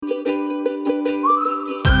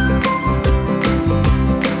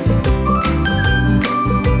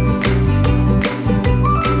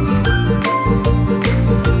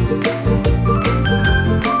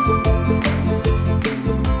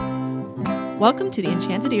Welcome to the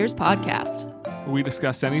Enchanted Ears podcast. Where we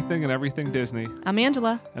discuss anything and everything Disney. I'm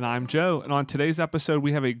Angela. And I'm Joe. And on today's episode,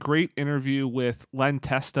 we have a great interview with Len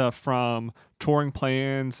Testa from Touring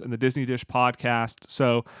Plans and the Disney Dish podcast.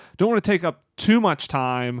 So don't want to take up too much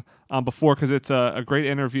time before, because it's a great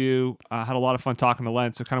interview. I had a lot of fun talking to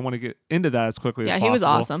Len, so kind of want to get into that as quickly as possible. Yeah, he was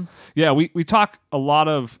awesome. Yeah, we talk a lot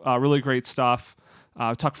of really great stuff.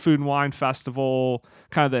 Talk Food and Wine Festival,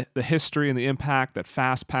 kind of the history and the impact that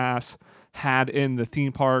FastPass had in the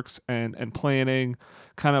theme parks and planning,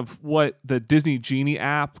 kind of what the Disney Genie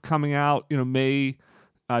app coming out, may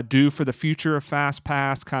do for the future of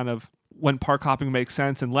FastPass, kind of when park hopping makes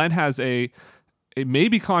sense. And Len has a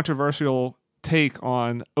maybe controversial take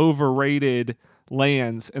on overrated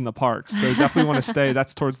lands in the parks. So definitely want to stay.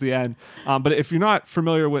 That's towards the end. But if you're not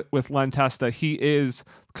familiar with Len Testa, he is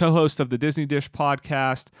co-host of the Disney Dish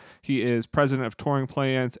podcast. He is president of Touring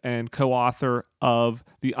Plans and co-author of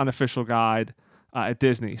The Unofficial Guide at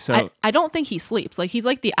Disney. So I don't think he sleeps. Like he's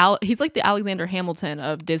like the Alexander Hamilton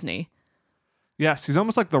of Disney. Yes, he's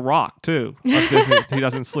almost like The Rock too of Disney. He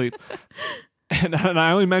doesn't sleep. And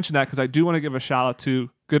I only mention that because I do want to give a shout out to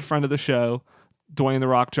good friend of the show, Dwayne The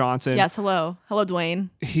Rock Johnson. Yes, hello,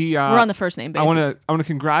 Dwayne. We're on the first name basis. I want to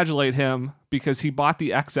congratulate him because he bought the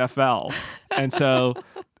XFL, and so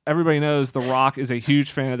everybody knows The Rock is a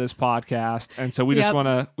huge fan of this podcast, and so we just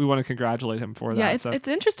want to congratulate him for that. Yeah, it's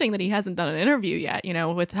interesting that he hasn't done an interview yet.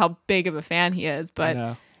 With how big of a fan he is, but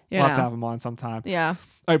we'll have to have him on sometime. Yeah.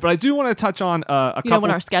 All right, but I do want to touch on a couple.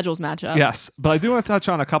 When our schedules match up. Yes, but I do want to touch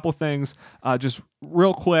on a couple things, just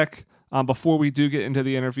real quick. Before we do get into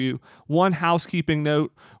the interview, one housekeeping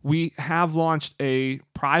note: we have launched a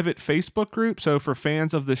private Facebook group. So for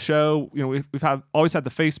fans of the show, we've always had the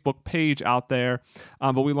Facebook page out there,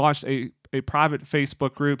 but we launched a private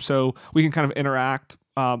Facebook group so we can kind of interact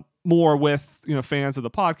more with fans of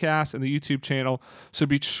the podcast and the YouTube channel. So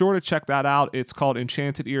be sure to check that out. It's called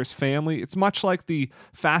Enchanted Ears Family. It's much like the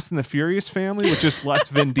Fast and the Furious family, with just less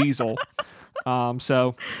Vin Diesel.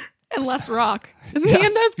 And less Rock. Isn't he in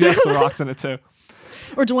those too? Yes, The Rock's in it too.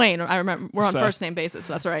 Or Dwayne. I remember we're on first name basis.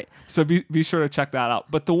 That's right. So be sure to check that out.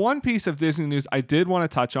 But the one piece of Disney news I did want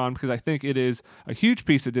to touch on, because I think it is a huge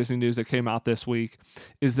piece of Disney news that came out this week,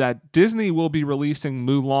 is that Disney will be releasing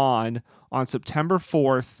Mulan on September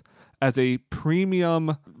 4th as a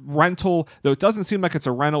premium rental. Though it doesn't seem like it's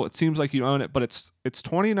a rental, it seems like you own it, but it's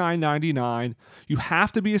 $29.99. You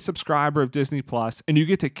have to be a subscriber of Disney Plus, and you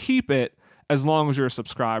get to keep it as long as you're a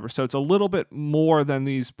subscriber. So it's a little bit more than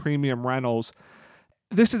these premium rentals.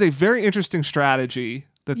 This is a very interesting strategy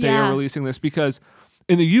that they are releasing this, because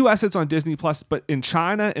in the US it's on Disney Plus, but in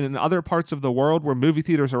China and in other parts of the world where movie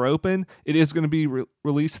theaters are open, it is going to be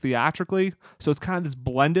released theatrically. So it's kind of this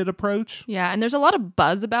blended approach. Yeah, and there's a lot of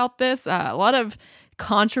buzz about this, a lot of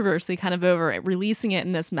controversy kind of over releasing it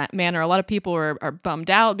in this manner. A lot of people are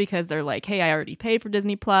bummed out because they're like, hey, I already paid for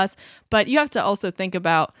Disney Plus. But you have to also think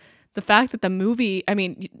about the fact that the movie,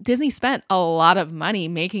 Disney spent a lot of money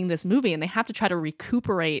making this movie, and they have to try to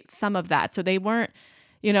recuperate some of that. So they weren't,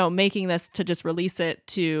 making this to just release it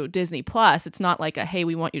to Disney Plus. It's not like hey,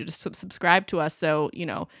 we want you to subscribe to us. So,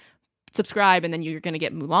 subscribe and then you're going to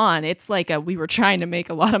get Mulan. It's like we were trying to make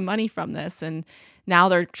a lot of money from this, and now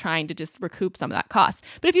they're trying to just recoup some of that cost.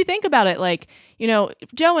 But if you think about it,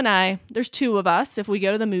 Joe and I, there's two of us. If we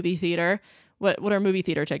go to the movie theater, what are movie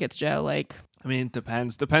theater tickets, Joe? It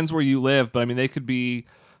depends where you live, but they could be,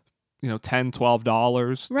 $10,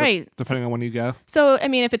 $12, right? Depending on when you go. So,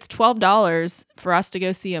 if it's $12 for us to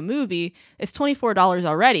go see a movie, it's $24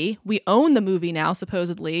 already. We own the movie now,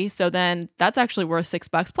 supposedly. So then that's actually worth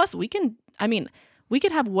 $6. Plus we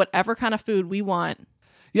could have whatever kind of food we want.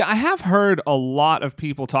 Yeah, I have heard a lot of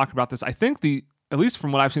people talk about this. I think at least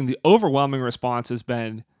from what I've seen, the overwhelming response has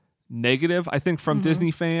been negative, I think, from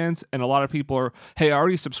Disney fans, and a lot of people are, hey, I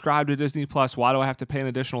already subscribed to Disney Plus. Why do I have to pay an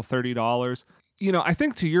additional $30? I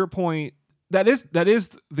think to your point, that is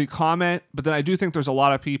the comment, but then I do think there's a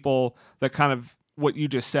lot of people that kind of what you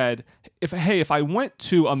just said. If I went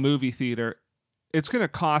to a movie theater, it's going to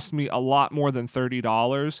cost me a lot more than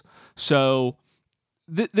 $30. So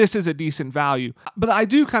this is a decent value. But I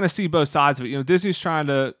do kind of see both sides of it. Disney's trying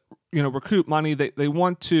to recoup money. They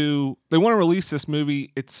want to release this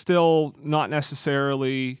movie. It's still not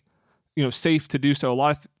necessarily safe to do so. A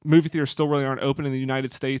lot of movie theaters still really aren't open in the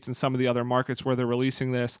United States and some of the other markets where they're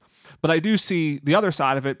releasing this. But I do see the other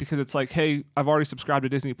side of it, because it's like, hey, I've already subscribed to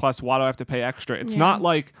Disney Plus. Why do I have to pay extra? It's not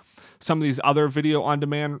like some of these other video on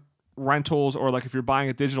demand rentals, or like if you're buying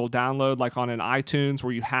a digital download like on an iTunes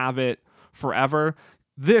where you have it forever.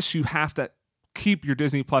 This, you have to keep your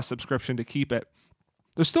Disney Plus subscription to keep it.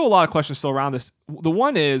 there's still a lot of questions still around this. The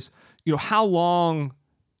one is, how long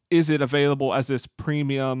is it available as this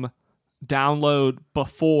premium download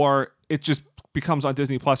before it just becomes on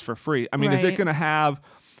Disney Plus for free? I mean, is it going to have,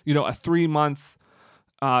 a 3-month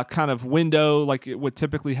kind of window like it would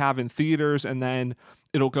typically have in theaters, and then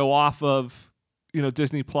it'll go off of,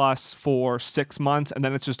 Disney Plus for 6 months, and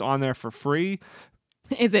then it's just on there for free?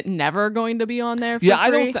 Is it never going to be on there for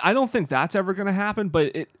free? free? I don't think that's ever going to happen,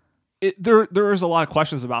 but there is a lot of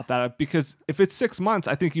questions about that, because if it's 6 months,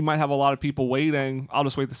 I think you might have a lot of people waiting. I'll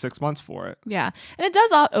just wait the 6 months for it. Yeah. And it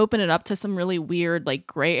does open it up to some really weird like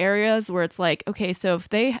gray areas where it's like, okay, so if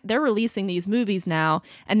they're releasing these movies now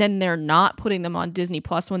and then they're not putting them on Disney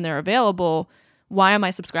Plus when they're available, why am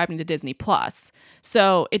I subscribing to Disney Plus?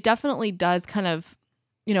 So it definitely does kind of,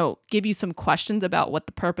 give you some questions about what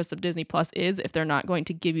the purpose of Disney Plus is if they're not going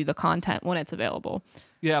to give you the content when it's available.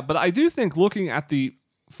 Yeah, but I do think looking at the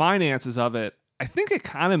finances of it, I think it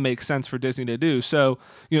kind of makes sense for Disney to do. So,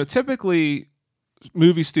 typically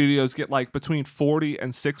movie studios get like between 40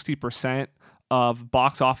 and 60% of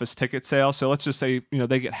box office ticket sales. So let's just say,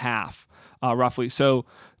 they get half, roughly. So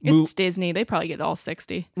it's Disney. They probably get all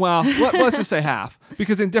 60. Well, let's just say half,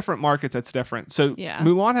 because in different markets, it's different. So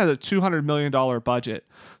Mulan has a $200 million budget.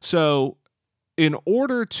 So in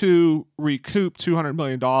order to recoup $200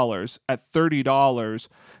 million at $30,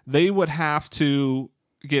 they would have to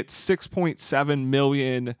get 6.7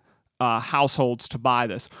 million households to buy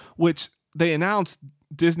this, which they announced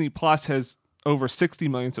Disney Plus has over 60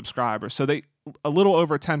 million subscribers. So they a little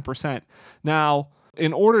over 10%. Now,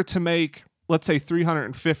 in order to make, let's say,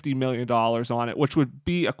 $350 million on it, which would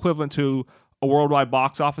be equivalent to a worldwide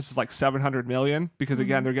box office of like 700 million, because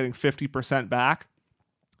again, they're getting 50% back.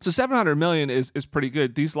 So 700 million is pretty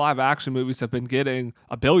good. These live action movies have been getting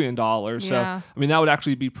 $1 billion. So, I mean, that would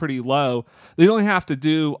actually be pretty low. They only have to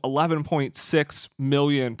do 11.6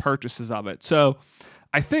 million purchases of it. So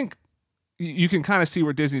I think you can kind of see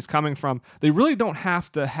where Disney's coming from. They really don't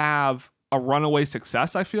have to have a runaway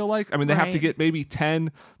success, I feel like. I mean, they have to get maybe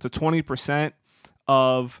 10 to 20%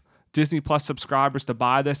 of Disney Plus subscribers to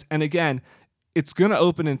buy this. And again, it's going to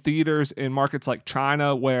open in theaters in markets like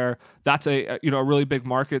China, where that's a really big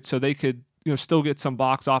market, so they could still get some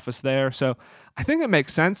box office there. So I think it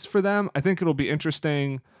makes sense for them. I think it'll be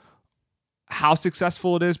interesting how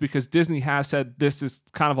successful it is, because Disney has said this is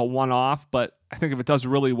kind of a one-off, but I think if it does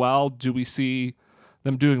really well, do we see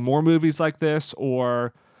them doing more movies like this?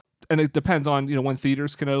 And it depends on when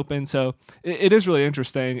theaters can open. So it is really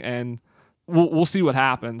interesting, and we'll see what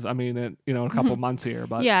happens. I mean, in a couple of months here,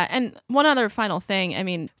 but yeah. And one other final thing. I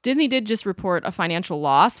mean, Disney did just report a financial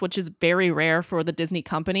loss, which is very rare for the Disney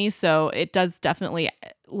company. So it does definitely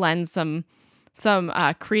lend some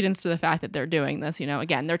credence to the fact that they're doing this.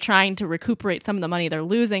 Again, they're trying to recuperate some of the money they're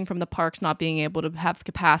losing from the parks not being able to have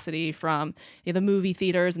capacity, from the movie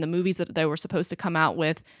theaters and the movies that they were supposed to come out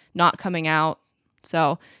with not coming out.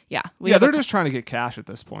 So yeah, they're just trying to get cash at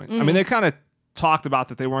this point. I mean, they kind of talked about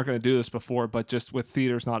that they weren't going to do this before, but just with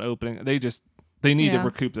theaters not opening, they need to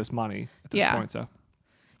recoup this money at this point. So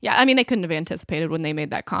yeah, I mean, they couldn't have anticipated when they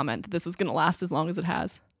made that comment that this was going to last as long as it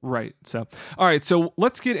has. Right. So all right, so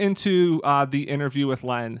let's get into the interview with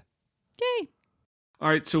Len. Yay. All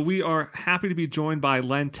right, so we are happy to be joined by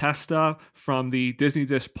Len Testa from the Disney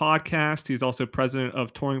Dish podcast. He's also president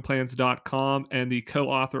of touringplans.com and the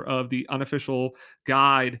co-author of the Unofficial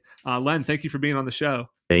Guide. Len, thank you for being on the show.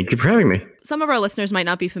 Thank you for having me. Some of our listeners might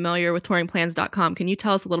not be familiar with touringplans.com. Can you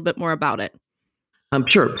tell us a little bit more about it?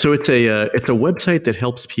 Sure. So it's a website that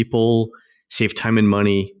helps people save time and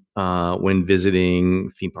money when visiting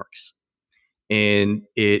theme parks. And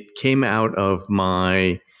it came out of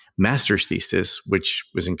my master's thesis, which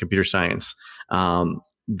was in computer science.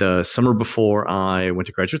 The summer before I went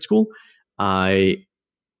to graduate school, I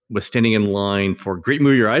was standing in line for Great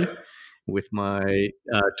Movie Ride with my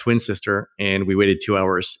twin sister, and we waited 2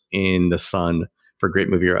 hours in the sun for Great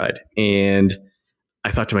Movie Ride. And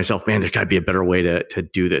I thought to myself, man, there's got to be a better way to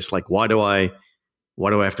do this. Like, why do I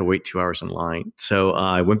have to wait 2 hours in line? So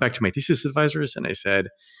I went back to my thesis advisors and I said,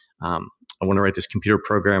 I want to write this computer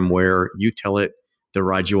program where you tell it the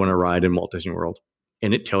rides you want to ride in Walt Disney World,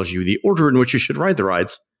 and it tells you the order in which you should ride the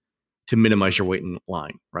rides to minimize your wait in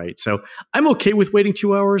line, right? So I'm okay with waiting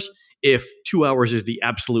 2 hours if 2 hours is the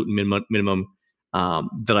absolute minimum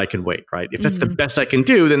that I can wait, right? If that's the best I can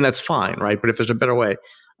do, then that's fine, right? But if there's a better way,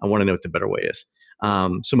 I want to know what the better way is.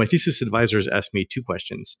 So my thesis advisors asked me two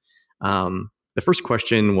questions. The first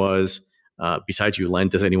question was, besides you, Len,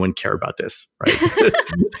 does anyone care about this? Right?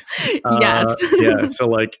 Yes. Yeah. So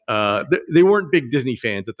like, they weren't big Disney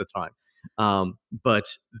fans at the time. But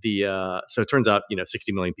so it turns out,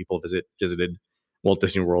 60 million people visited Walt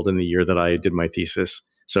Disney World in the year that I did my thesis.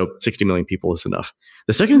 So 60 million people is enough.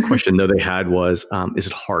 The second question, though, they had was, is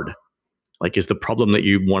it hard? Like, is the problem that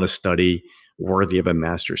you want to study worthy of a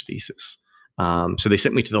master's thesis? So they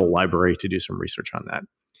sent me to the library to do some research on that.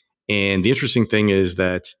 And the interesting thing is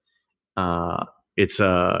that it's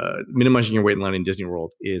minimizing your wait in line in Disney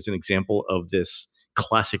World is an example of this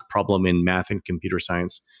classic problem in math and computer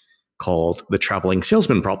science called the traveling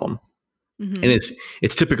salesman problem. Mm-hmm. And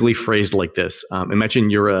it's typically phrased like this. Imagine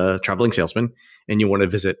you're a traveling salesman and you want to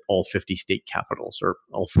visit all 50 state capitals or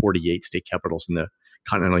all 48 state capitals in the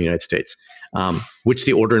continental United States. Which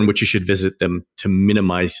the order in which you should visit them to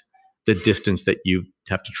minimize the distance that you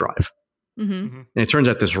have to drive. Mm-hmm. And it turns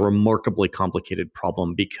out this remarkably complicated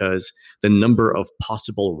problem because the number of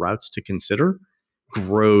possible routes to consider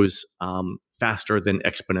grows faster than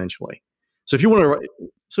exponentially. So if you want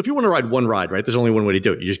to ride one ride, right, there's only one way to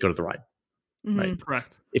do it. You just go to the ride. Mm-hmm. Right.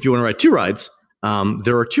 Correct. If you want to ride two rides,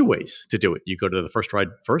 there are two ways to do it. You go to the first ride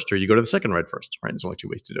first, or you go to the second ride first. Right. There's only two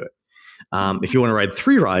ways to do it. If you want to ride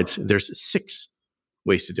three rides, there's 6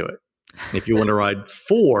 ways to do it. And if you want to ride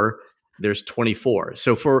 4, there's 24.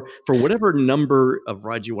 So for whatever number of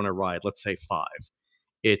rides you want to ride, let's say 5,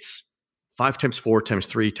 it's 5 times 4 times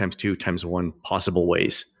 3 times 2 times 1 possible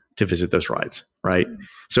ways to visit those rides, right?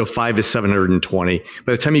 So 5 is 720.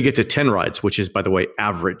 By the time you get to 10 rides, which is, by the way,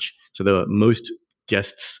 average, so the most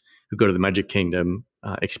guests who go to the Magic Kingdom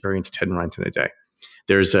experience 10 rides in a day.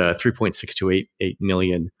 There's 3.6288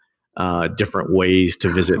 million different ways to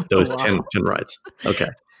visit those 10 rides. Okay.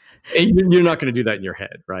 And you're not going to do that in your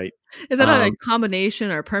head, right? Is that a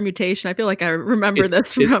combination or permutation? I feel like I remember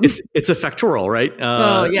this from. It's a factorial, right?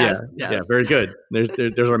 Yes. Yeah, very good.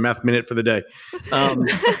 There's our math minute for the day.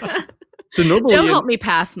 So normally, Joe helped me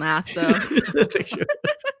pass math, so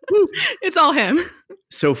it's all him.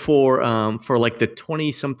 So for like the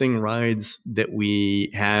 20-something rides that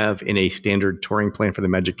we have in a standard touring plan for the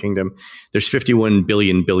Magic Kingdom, there's 51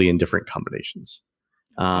 billion different combinations.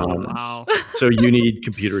 Wow. So you need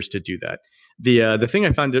computers to do that. The thing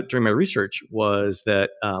I found during my research was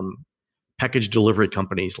that package delivery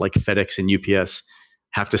companies like FedEx and UPS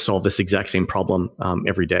have to solve this exact same problem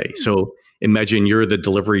every day. So imagine you're the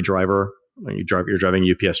delivery driver, you're driving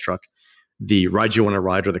a UPS truck. The rides you want to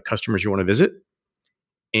ride are the customers you want to visit.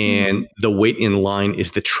 And the wait in line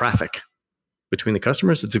is the traffic between the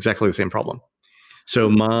customers. It's exactly the same problem. So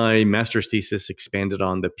my master's thesis expanded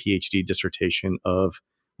on the PhD dissertation of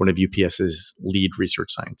one of UPS's lead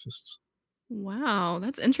research scientists. Wow,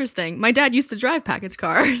 that's interesting. My dad used to drive package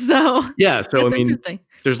cars, so yeah. So I mean, interesting.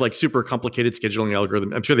 There's like super complicated scheduling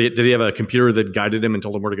algorithm. I'm sure did he have a computer that guided him and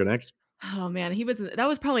told him where to go next? Oh man, that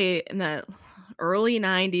was probably in the early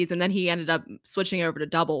 90s, and then he ended up switching over to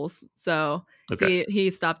doubles. So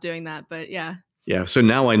he stopped doing that, but yeah. Yeah. So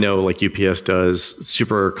now I know like UPS does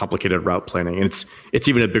super complicated route planning, and it's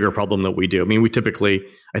even a bigger problem that we do. I mean,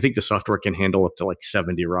 I think the software can handle up to like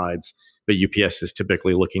 70 rides, but UPS is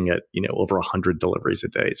typically looking at, over 100 deliveries a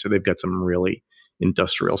day. So they've got some really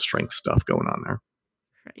industrial strength stuff going on there.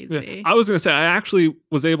 Crazy. Yeah. I was going to say, I actually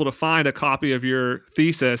was able to find a copy of your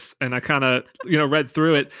thesis, and I kind of, read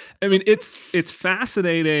through it. I mean, it's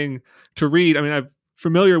fascinating to read. I mean, I'm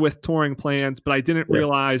familiar with touring plans, but I didn't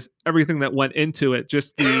realize everything that went into it.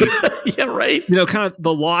 Just the, yeah, right. Kind of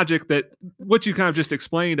the logic that what you kind of just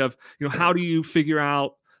explained of, how do you figure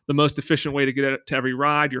out the most efficient way to get it to every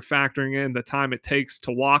ride? You're factoring in the time it takes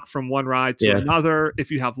to walk from one ride to another. If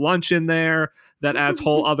you have lunch in there, that adds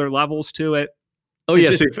whole other levels to it. Oh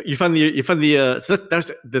yeah, so you find the so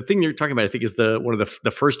that's the thing you're talking about. I think is one of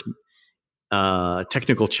the first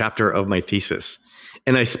technical chapter of my thesis,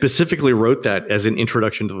 and I specifically wrote that as an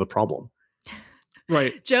introduction to the problem.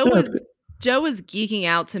 Right. Joe was geeking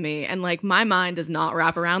out to me, and like my mind does not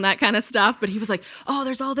wrap around that kind of stuff. But he was like, "Oh,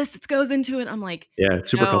 there's all this that goes into it." I'm like, "Yeah,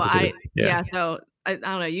 it's super complicated." So I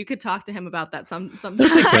don't know. You could talk to him about that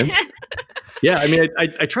sometime. Yeah, I mean,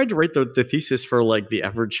 I tried to write the thesis for like the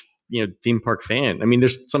average theme park fan. I mean,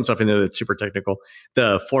 there's some stuff in there that's super technical.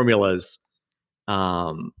 The formulas,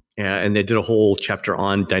 and they did a whole chapter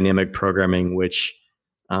on dynamic programming, which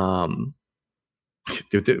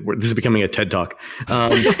this is becoming a TED talk.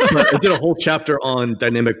 But I did a whole chapter on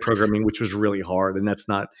dynamic programming, which was really hard, and that's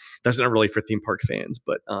not really for theme park fans.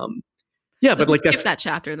 But yeah, so but like skip that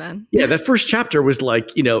chapter then. Yeah, that first chapter was like,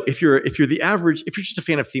 if you're the average, if you're just a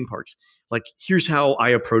fan of theme parks, like here's how I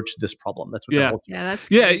approach this problem. That's what that's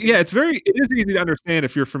crazy. Yeah. It is easy to understand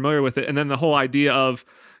if you're familiar with it, and then the whole idea of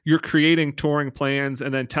you're creating touring plans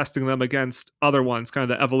and then testing them against other ones, kind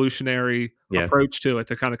of the evolutionary approach to it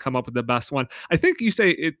to kind of come up with the best one. I think you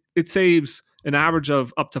say it saves an average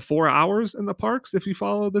of up to 4 hours in the parks if you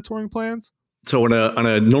follow the touring plans. So on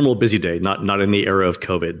a normal busy day, not in the era of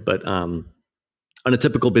COVID, but on a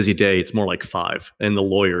typical busy day, it's more like 5, and the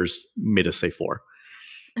lawyers made us say 4.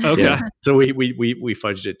 Okay. Yeah. So we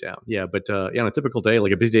fudged it down. Yeah, but yeah, on a typical day,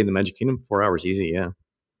 like a busy day in the Magic Kingdom, 4 hours easy. Yeah.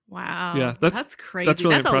 Wow. Yeah, That's crazy.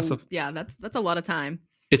 really That's impressive. that's a lot of time.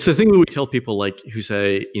 It's the thing that we tell people like who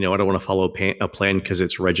say, I don't want to follow a plan because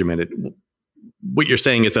it's regimented. What you're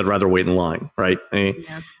saying is I'd rather wait in line, right?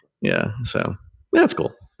 Yeah. Yeah. So that's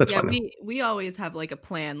cool. That's Yeah, fine. we always have like a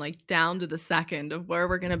plan, like down to the second of where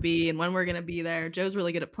we're gonna be and when we're gonna be there. Joe's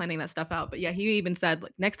really good at planning that stuff out. But yeah, he even said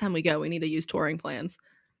like next time we go, we need to use touring plans.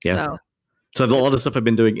 Yeah. So a lot of stuff I've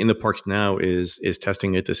been doing in the parks now is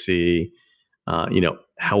testing it to see,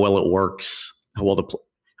 how well it works, how well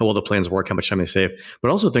the plans work, how much time they save, but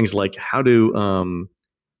also things like how do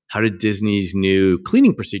Disney's new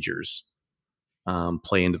cleaning procedures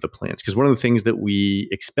play into the plans? Because one of the things that we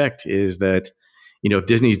expect is that, if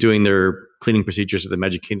Disney's doing their cleaning procedures at the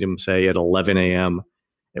Magic Kingdom, say at 11 a.m.,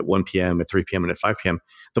 at 1 p.m., at 3 p.m., and at 5 p.m.,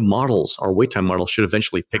 our wait time models should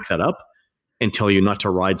eventually pick that up and tell you not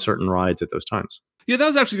to ride certain rides at those times. Yeah, that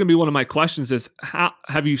was actually going to be one of my questions is how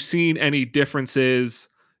have you seen any differences,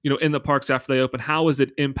 in the parks after they open? How has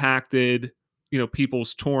it impacted,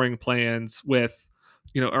 people's touring plans with,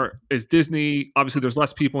 or is Disney, obviously there's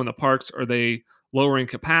less people in the parks. Are they lowering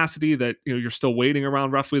capacity that, you're still waiting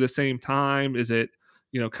around roughly the same time? Is it,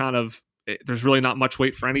 there's really not much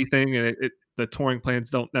wait for anything and the touring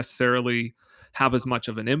plans don't necessarily have as much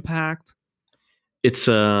of an impact? It's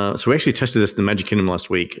so we actually tested this in the Magic Kingdom last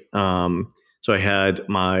week. So I had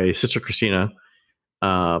my sister Christina,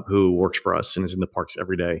 who works for us and is in the parks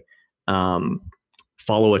every day,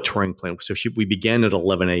 follow a touring plan. So we began at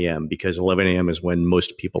 11 a.m. because 11 a.m. is when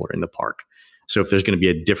most people are in the park. So if there's going to be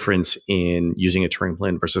a difference in using a touring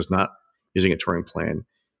plan versus not using a touring plan,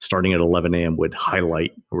 starting at 11 a.m. would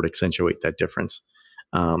highlight or would accentuate that difference.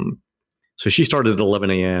 So she started at 11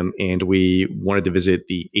 a.m. and we wanted to visit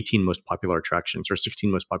the 18 most popular attractions or 16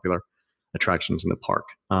 most popular attractions in the park.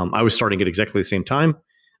 I was starting at exactly the same time,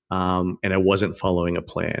 and I wasn't following a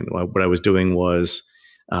plan. What I was doing was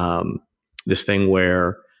this thing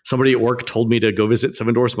where somebody at work told me to go visit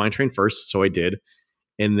Seven Dwarfs Mine Train first, so I did.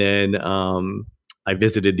 And then I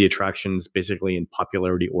visited the attractions basically in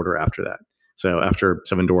popularity order after that. So after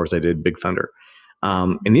Seven Dwarfs, I did Big Thunder.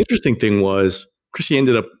 And the interesting thing was Chrissy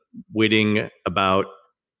ended up waiting about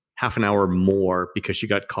half an hour more because she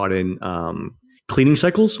got caught in cleaning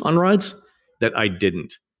cycles on rides that I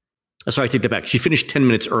didn't. Sorry, I take that back. She finished 10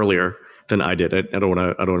 minutes earlier than I did. I don't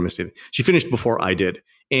want to miss anything. She finished before I did,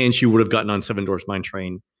 and she would have gotten on Seven Dwarfs Mine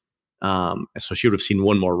Train. So she would have seen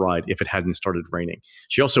one more ride if it hadn't started raining.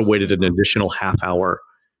 She also waited an additional half hour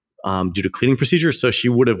due to cleaning procedures. So she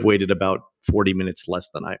would have waited about 40 minutes less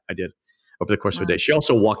than I did over the course of a day. She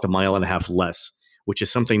also walked 1.5 miles less, which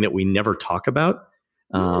is something that we never talk about.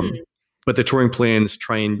 But the touring plans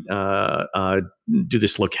try and do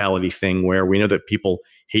this locality thing where we know that people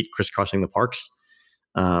hate crisscrossing the parks.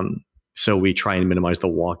 So we try and minimize the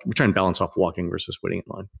walk. We try and balance off walking versus waiting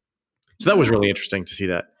in line. So that was really interesting to see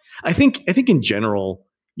that. I think in general,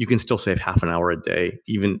 you can still save half an hour a day,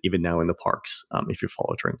 even now in the parks, if you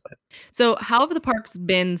follow a touring plan. So how have the parks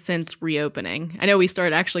been since reopening? I know we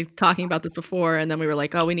started actually talking about this before, and then we were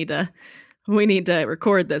like, oh, we need to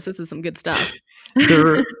record this. This is some good stuff.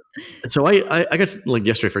 So I got to, like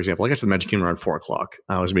yesterday, for example, I got to the Magic Kingdom around 4:00.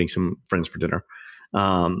 I was meeting some friends for dinner.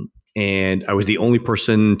 And I was the only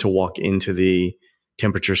person to walk into the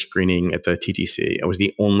temperature screening at the TTC. I was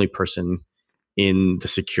the only person in the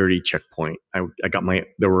security checkpoint. I got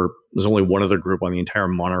there's only one other group on the entire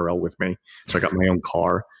monorail with me. So I got my own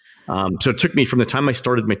car. So it took me from the time I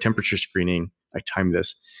started my temperature screening, I timed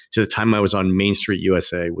this, to the time I was on Main Street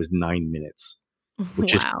USA was 9 minutes,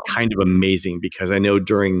 which is kind of amazing because I know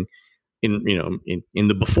in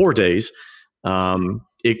the before days,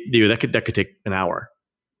 that could take an hour,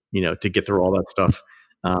 to get through all that stuff.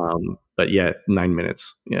 But yeah, 9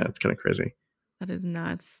 minutes. Yeah, it's kind of crazy. That is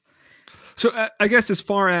nuts. So I guess as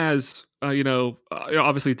far as,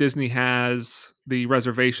 obviously Disney has the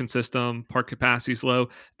reservation system, park capacity is low.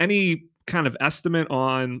 Any kind of estimate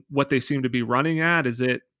on what they seem to be running at? Is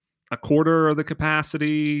it a quarter of the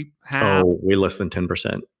capacity? Half? Oh, way less than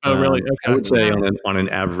 10%. Oh, really? Okay. I would say on an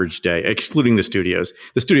average day, excluding the studios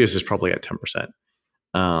is probably at 10%.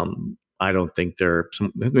 I don't think they're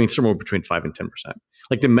somewhere between 5 and 10%.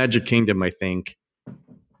 Like the Magic Kingdom, I think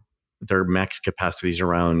their max capacity is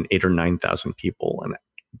around 8,000 or 9,000 people, and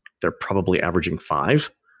they're probably averaging 5.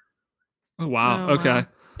 Oh wow! Okay,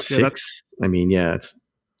 6. I mean, it's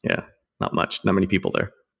not much, not many people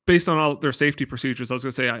there. Based on all their safety procedures, I was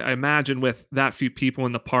going to say, I imagine with that few people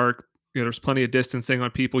in the park, there's plenty of distancing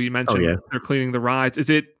on people. You Oh mentioned yeah. they're cleaning the rides.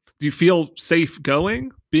 Do you feel safe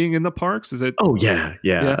being in the parks? Is it? Oh yeah,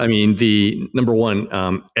 yeah. Yeah. I mean, the number one,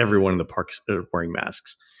 everyone in the parks are wearing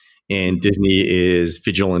masks, and Mhm. Disney is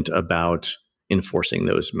vigilant about enforcing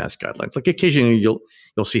those mask guidelines. Like occasionally, you'll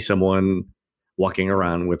see someone walking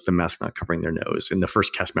around with the mask not covering their nose, and the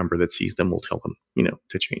first cast member that sees them will tell them,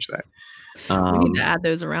 to change that. We need to Um, add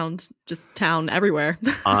those around just town everywhere.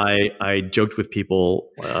 I joked with people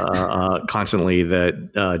constantly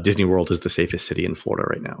that Disney World is the safest city in Florida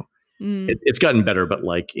right now. Mm. It's gotten better, but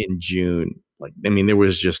like in June, like I mean, there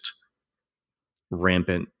was just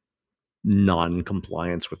rampant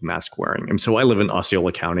non-compliance with mask wearing. And so I live in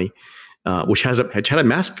Osceola County, which had a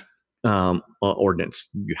mask ordinance.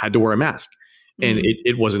 You had to wear a mask, and Mm.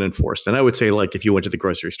 it wasn't enforced. And I would say, like, if you went to the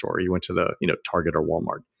grocery store, you went to the Target or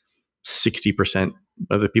Walmart, 60%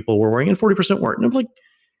 of the people were wearing it, and 40% weren't. And I'm like,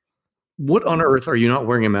 what on earth are you not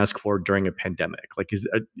wearing a mask for during a pandemic? Like, is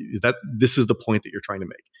that this is the point that you're trying to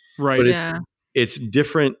make? Right. But Yeah. it's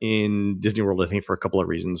different in Disney World, I think, for a couple of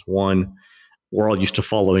reasons. One, we're all used to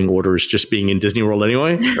following orders just being in Disney World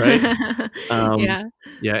anyway, right? Yeah.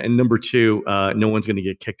 Yeah. And number two, no one's going to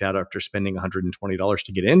get kicked out after spending $120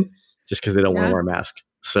 to get in just because they don't want to Yeah. wear a mask.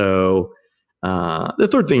 So the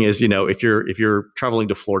third thing is, if you're traveling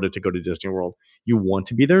to Florida to go to Disney World, you want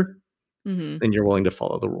to be there Mhm. and you're willing to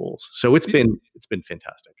follow the rules. So it's been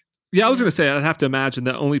fantastic. Yeah, I was Yeah. going to say, I'd have to imagine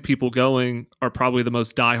that only people going are probably the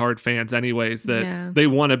most diehard fans, anyways, that Yeah. they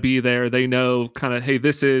want to be there. They know kind of, hey,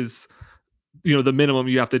 this is, the minimum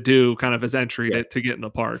you have to do kind of as entry Yeah. to get in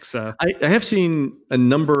the park. So I have seen a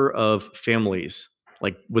number of families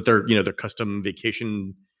like with their custom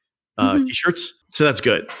vacation Mhm. t-shirts. So that's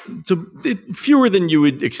good. So fewer than you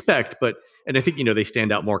would expect, and I think they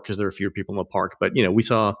stand out more because there are fewer people in the park. But we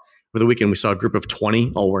saw over the weekend a group of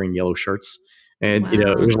 20 all wearing yellow shirts, and it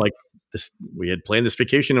Wow. was like this. We had planned this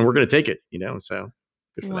vacation and we're going to take it. So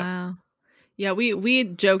good for them. Wow. Yeah, we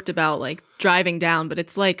joked about like driving down, but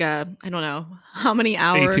it's like I don't know how many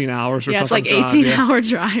hour. 18 hours or Yeah, it's something like drive. 18-hour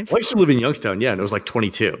drive. Well, I used to live in Youngstown, yeah, and it was like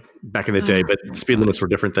 22 back in the day, Oh but my speed gosh. limits were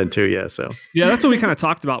different then too, yeah. So Yeah, that's what we kind of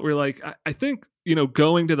talked about. We're like, I think,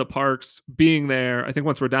 going to the parks, being there, I think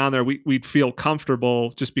once we're down there, we'd feel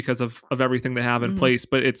comfortable just because of everything they have in Mhm. place.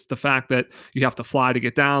 But it's the fact that you have to fly to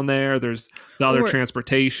get down there. There's the other Or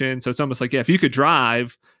transportation. So it's almost like, yeah, if you could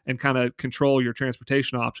drive and kind of control your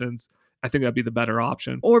transportation options, I think that'd be the better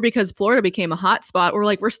option. or because Florida became a hot spot,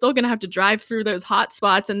 we're still gonna have to drive through those hot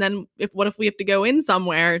spots, and then what if we have to go in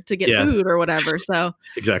somewhere to get yeah, food or whatever? So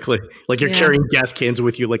exactly. Like you're yeah. carrying gas cans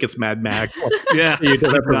with you like it's Mad Max. Like, Yeah, you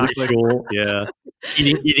don't have to exactly. refuel. Yeah.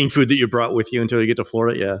 Eating food that you brought with you until you get to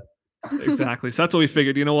Florida. Yeah. Exactly. So that's what we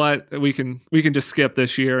figured, what, we can just skip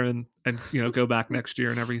this year and go back next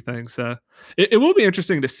year and everything. So it will be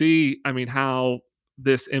interesting to see, I mean, how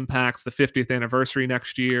this impacts the 50th anniversary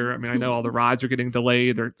next year. I mean, I know all the rides are getting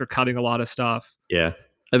delayed. They're cutting a lot of stuff. Yeah.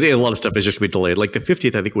 I think a lot of stuff is just going to be delayed. Like the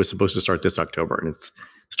 50th, I think was supposed to start this October and it's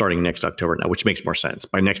starting next October now, which makes more sense.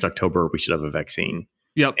 By next October, we should have a vaccine.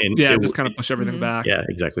 Yep. And Yeah, just kind of push everything Mhm. back. Yeah,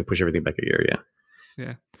 exactly. Push everything back a year. Yeah.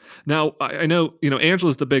 Yeah. Now I know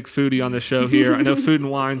Angela's the big foodie on the show here. I know Food and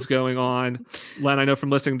Wine's going on. Len, I know from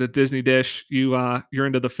listening to Disney Dish, you're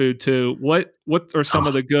into the food too. What are some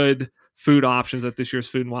of the good food options at this year's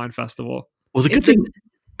Food and Wine Festival? Well, the Is good the thing.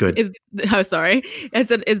 Good. is oh sorry. Is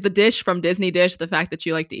the dish from Disney Dish the fact that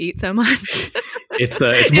you like to eat so much?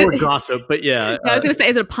 It's more gossip, but yeah, I was gonna say,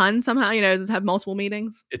 is it a pun somehow? Does it have multiple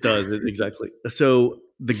meanings? it does exactly. So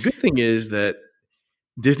the good thing is that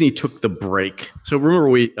Disney took the break. So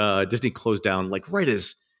remember, Disney closed down like right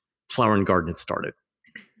as Flower and Garden had started,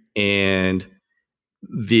 and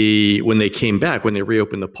when they came back, when they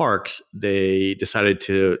reopened the parks, they decided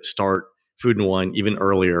to start Food and Wine even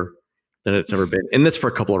earlier than it's ever been, and that's for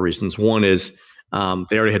a couple of reasons. One is they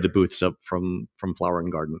already had the booths up from Flower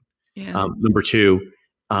and Garden. Yeah. Number two,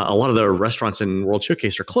 a lot of the restaurants in World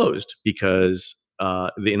Showcase are closed because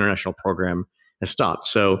the international program has stopped.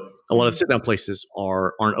 So a lot of sit-down places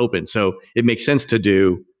aren't open. So it makes sense to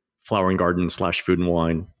do Flower and Garden / Food and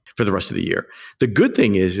Wine for the rest of the year. The good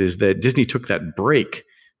thing is that Disney took that break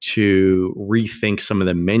to rethink some of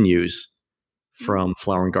the menus from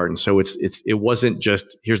Flower and Garden. So it wasn't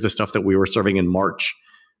just here's the stuff that we were serving in March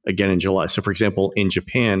again in July. So for example, in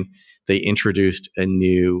Japan, they introduced a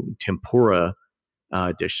new tempura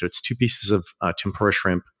dish. So it's 2 pieces of tempura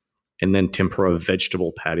shrimp and then tempura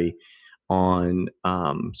vegetable patty on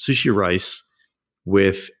sushi rice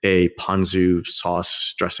with a ponzu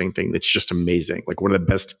sauce dressing thing that's just amazing. Like one of the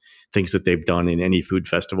best things that they've done in any food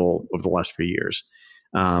festival over the last few years.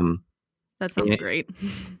 That sounds great.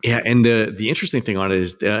 Yeah, and the interesting thing on it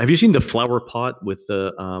is, have you seen the flower pot with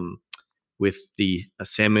the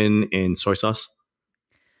salmon and soy sauce?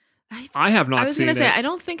 I have I not was gonna seen say it. I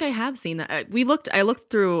don't think I have seen that. I looked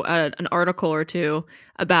through an article or two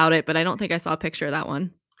about it, but I don't think I saw a picture of that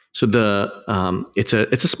one. So it's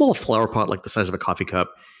a small flower pot like the size of a coffee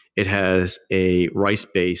cup. It has a rice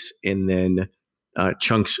base and then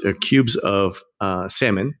cubes of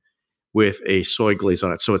salmon with a soy glaze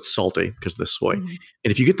on it, so it's salty because of the soy. Mhm.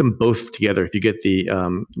 And if you get them both together, if you get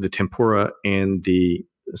the tempura and the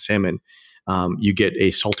salmon, you get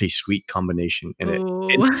a salty sweet combination in it.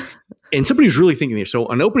 Oh. And somebody's really thinking there. So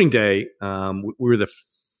on opening day, we were the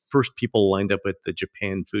first people lined up at the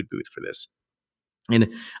Japan food booth for this. And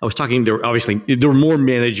I was talking. There were more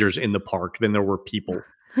managers in the park than there were people.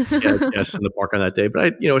 Yeah, yes, in the park on that day.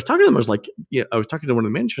 But I was talking to them. I was like, I was talking to one of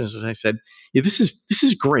the managers, and I said, "Yeah, this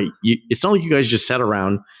is great. It's not like you guys just sat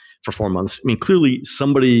around for 4 months. I mean, clearly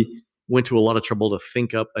somebody went to a lot of trouble to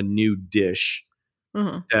think up a new dish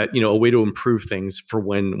Uh-huh. that a way to improve things for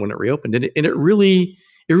when it reopened, and it really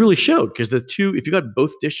showed because if you got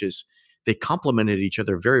both dishes, they complemented each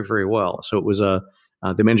other very very well. So it was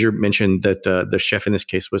the manager mentioned that the chef in this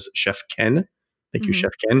case was Chef Ken. Thank you, Mhm.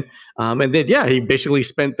 Chef Ken. And then he basically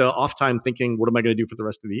spent the off time thinking, what am I going to do for the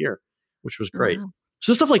rest of the year, which was great. Wow.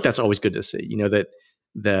 So stuff like that's always good to see.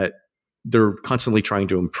 That they're constantly trying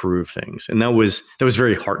to improve things, and that was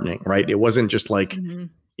very heartening, right? It wasn't just like Mhm.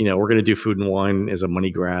 we're going to do Food and Wine as a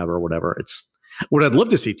money grab or whatever. It's what I'd love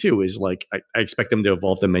to see too is like I expect them to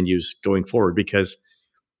evolve the menus going forward because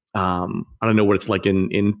I don't know what it's like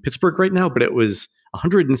in Pittsburgh right now, but it was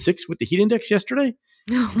 106 with the heat index yesterday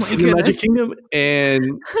Oh my in the Magic goodness. Kingdom,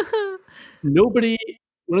 and nobody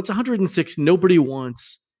when it's 106, nobody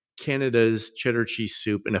wants Canada's cheddar cheese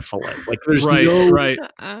soup and a fillet. Like Right, right.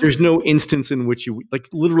 there's no instance in which you like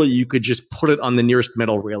literally you could just put it on the nearest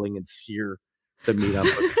metal railing and sear the meat on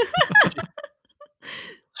both.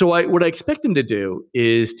 So what I expect them to do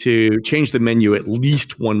is to change the menu at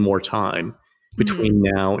least one more time Mhm. between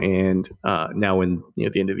now and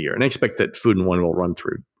the end of the year, and I expect that Food and Wine will run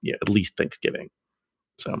through at least Thanksgiving.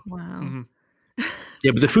 So Wow. Mhm.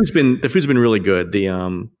 yeah, but the food's been really good.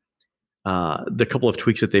 The couple of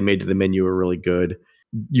tweaks that they made to the menu are really good.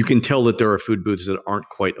 You can tell that there are food booths that aren't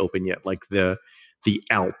quite open yet, like the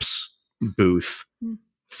Alps booth Mm.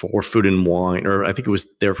 for Food and Wine, or I think it was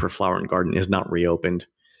there for Flower and Garden, is not reopened.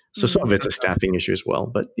 So some of Mm. it's a staffing issue as well.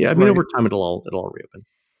 But yeah, I mean, Right. over time it'll all reopen.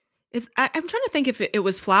 I'm trying to think if it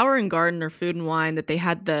was Flower and Garden or Food and Wine that they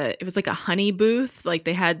had it was like a honey booth, like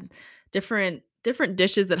they had different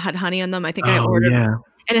dishes that had honey on them. I think I Oh ordered yeah.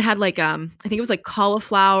 and it had like, I think it was like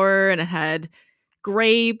cauliflower and it had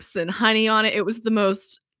grapes and honey on it. It was the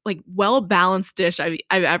most, like, well-balanced dish I've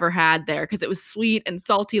ever had there because it was sweet and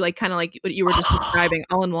salty, like, kinda like what you were just describing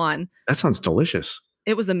all in one. That sounds delicious.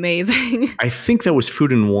 It was amazing. I think that was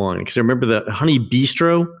Food and Wine because I remember the Honey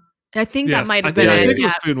Bistro. I think that Yes, might I have been think I Yeah, it, think it yeah.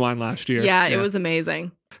 was Food and Wine last year. Yeah, it Yeah. was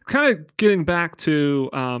amazing. Kind of getting back to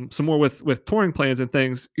some more with touring plans and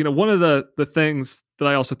things. One of the things that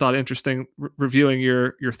I also thought interesting reviewing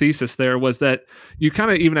your thesis there was that you kind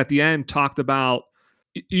of even at the end talked about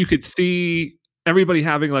you could see everybody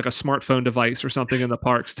having like a smartphone device or something in the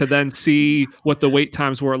parks to then see what the wait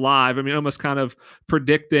times were live. I mean, almost kind of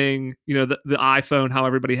predicting, the iPhone, how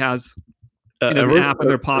everybody has, I the wrote, app in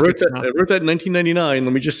their I wrote pockets that. now. I wrote that in 1999.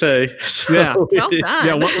 Let me just say. Yeah. So Well Yeah.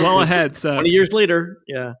 done. Well ahead. So 20 years later,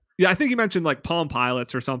 yeah, yeah, I think you mentioned like Palm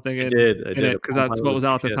Pilots or something I in did. I in did it a because Palm that's what Pilot was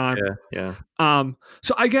out at the GPS. time. Yeah, yeah.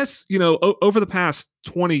 So I guess, over the past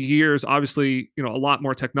 20 years, obviously, a lot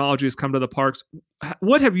more technology has come to the parks.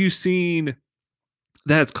 What have you seen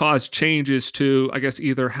that has caused changes to, I guess,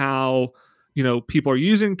 either how, people are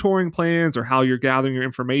using touring plans or how you're gathering your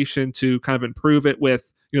information to kind of improve it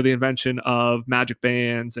with, the invention of magic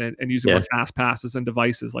bands and using more Yeah. fast passes and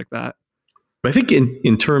devices like that? But I think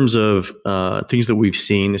in terms of things that we've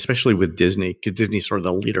seen, especially with Disney, because Disney's sort of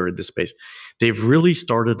the leader in this space, they've really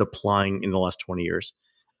started applying in the last 20 years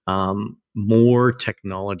more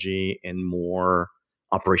technology and more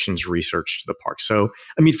operations research to the park. So,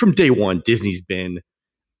 I mean, from day one, Disney's been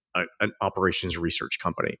an operations research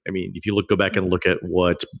company. I mean, if you go back and look at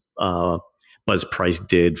what Buzz Price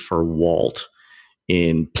did for Walt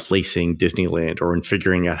in placing Disneyland or in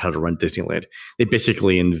figuring out how to run Disneyland, they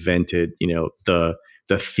basically invented, the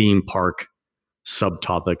theme park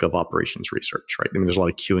subtopic of operations research, right? I mean, there's a lot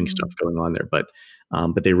of queuing stuff Mhm. going on there, but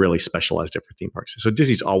they really specialized it for theme parks. So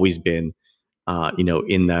Disney's always been,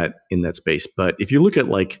 in that space. But if you look at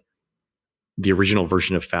like the original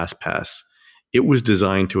version of FastPass, it was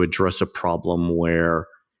designed to address a problem where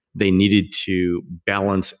they needed to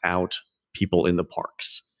balance out people in the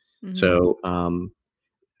parks. Mhm. So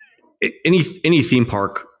any theme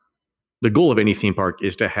park, the goal of any theme park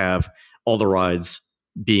is to have all the rides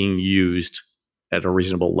being used at a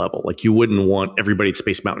reasonable level. Like you wouldn't want everybody at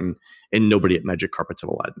Space Mountain and nobody at Magic Carpets of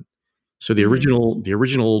Aladdin. So the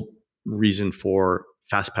original reason for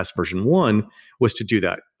FastPass version 1 was to do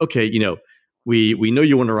that. Okay, we know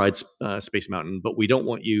you want to ride Space Mountain, but we don't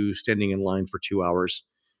want you standing in line for 2 hours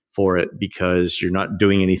for it because you're not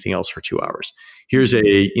doing anything else for 2 hours. Here's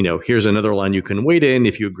here's another line you can wait in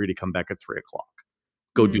if you agree to come back at 3:00.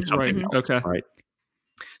 Go do something Right. else. Okay. Right.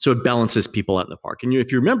 So it balances people out in the park. And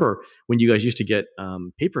if you remember when you guys used to get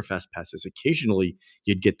paper fast passes, occasionally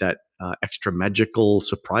you'd get that extra magical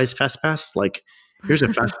surprise fast pass. Like here's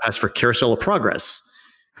a fast pass for Carousel of Progress,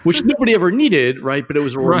 which nobody ever needed, right? But it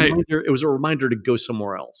was a Right. reminder. It was a reminder to go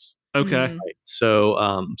somewhere else. Okay. Right?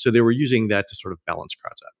 So so they were using that to sort of balance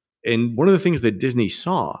crowds out. And one of the things that Disney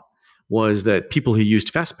saw was that people who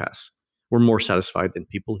used FastPass were more satisfied than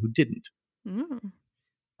people who didn't. Mm.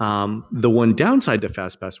 The one downside to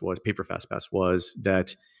FastPass was paper FastPass was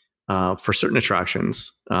that for certain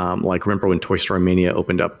attractions, like remember when Toy Story Mania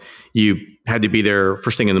opened up, you had to be there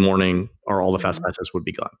first thing in the morning, or all the FastPasses would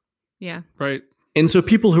be gone. Yeah. Right. And so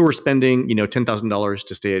people who were spending $10,000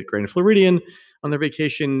 to stay at Grand Floridian on their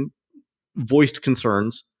vacation voiced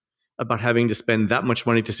concerns about having to spend that much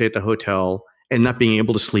money to stay at the hotel and not being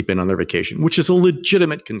able to sleep in on their vacation, which is a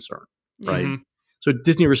legitimate concern, right? Mhm. So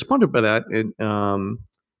Disney responded by that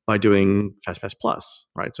by doing FastPass Plus,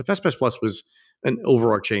 right? So FastPass Plus was an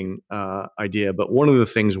overarching idea, but one of the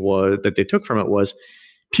things was that they took from it was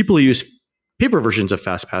people who use paper versions of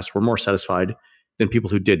FastPass were more satisfied than people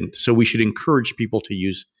who didn't. So we should encourage people to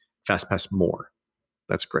use FastPass more.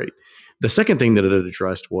 That's great. The second thing that it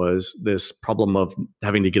addressed was this problem of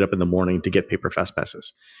having to get up in the morning to get paper fast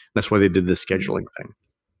passes. That's why they did the scheduling thing.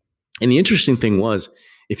 And the interesting thing was,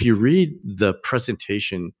 if you read the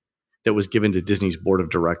presentation that was given to Disney's board of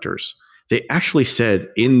directors, they actually said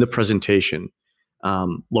in the presentation,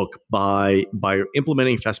 look, by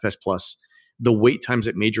implementing FastPass Plus, the wait times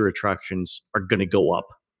at major attractions are going to go up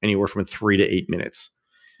anywhere from 3 to 8 minutes.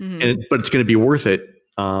 But it's going to be worth it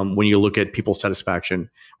when you look at people's satisfaction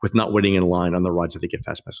with not waiting in line on the rides that they get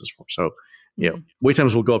fast passes for. So, wait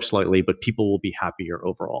times will go up slightly, but people will be happier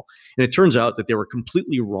overall. And it turns out that they were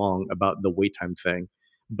completely wrong about the wait time thing,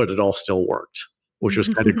 but it all still worked, which was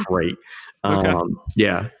kind of great. Okay.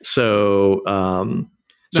 Yeah. So,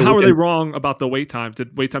 Now, how are they wrong about the wait times?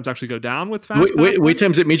 Did wait times actually go down with FastPass? wait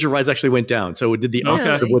times at major rides actually went down. So it did the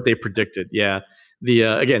opposite of what they predicted. Yeah.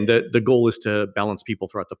 Again, the goal is to balance people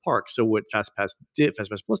throughout the park. So what FastPass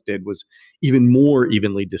Plus did was even more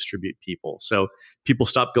evenly distribute people. So people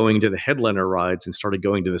stopped going to the headliner rides and started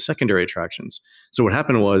going to the secondary attractions. So what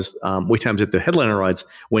happened was wait times at the headliner rides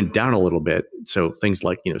went down a little bit. So things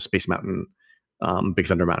like Space Mountain, Big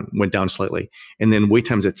Thunder Mountain went down slightly, and then wait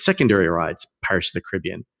times at secondary rides, Pirates of the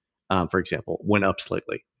Caribbean, for example, went up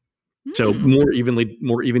slightly. So more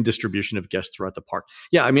even distribution of guests throughout the park.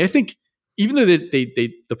 Yeah, I mean, I think even though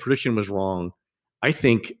the prediction was wrong, I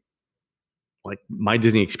think like my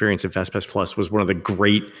Disney experience in FastPass Plus was one of the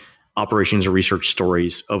great operations and research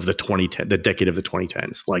stories of the decade of the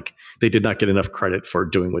 2010s. Like they did not get enough credit for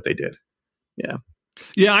doing what they did. Yeah.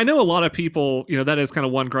 Yeah, I know a lot of people, that is kind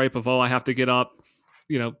of one gripe of, I have to get up,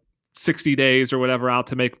 60 days or whatever out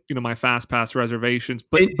to make, my fast pass reservations.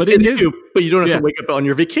 But you don't have to wake up on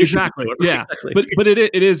your vacation. Exactly. Yeah. Exactly. But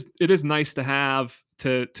it is nice to have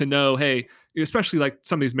to know, hey, especially like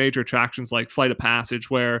some of these major attractions like Flight of Passage,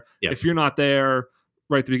 where if you're not there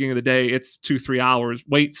right at the beginning of the day, it's 2-3 hours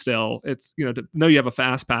wait still. It's, to know you have a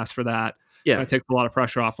fast pass for that. Yeah. It takes a lot of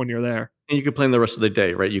pressure off when you're there. And you can plan the rest of the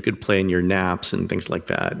day, right? You could plan your naps and things like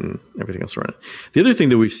that and everything else around it. The other thing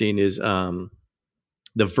that we've seen is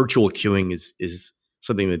the virtual queuing is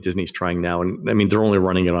something that Disney's trying now. And I mean, they're only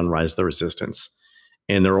running it on Rise of the Resistance.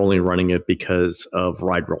 And they're only running it because of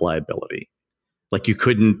ride reliability. Like you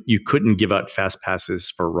couldn't give out fast passes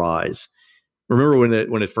for Rise. Remember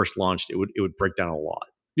when it first launched, it would break down a lot.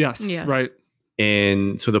 Yes. Right.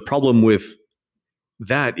 And so the problem with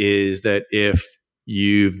that is that if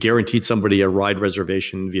you've guaranteed somebody a ride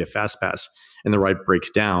reservation via FastPass and the ride breaks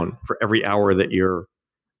down, for every hour that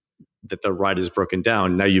the ride is broken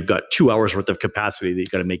down, now you've got 2 hours worth of capacity that you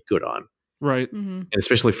got to make good on. Right. And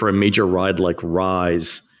especially for a major ride like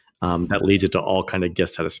Rise, that leads it to all kind of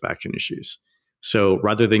guest satisfaction issues. So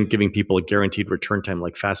rather than giving people a guaranteed return time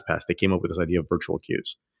like FastPass, they came up with this idea of virtual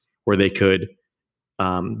queues where they could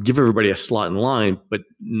give everybody a slot in line, but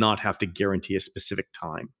not have to guarantee a specific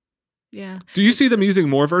time. Yeah. Do you see them using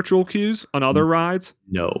more virtual queues on other rides?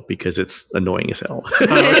 No, because it's annoying as hell.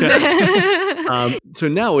 Oh, okay. So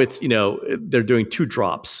now it's, they're doing two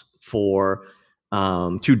drops for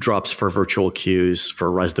virtual queues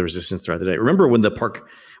for Rise of the Resistance throughout the day. Remember when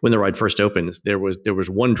the ride first opens, there was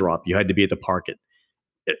one drop. You had to be at the park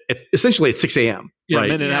essentially at 6 a.m. Yeah, right?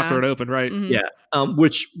 a minute after it opened, right? Mhm. Yeah,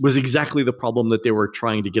 which was exactly the problem that they were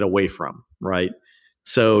trying to get away from, right?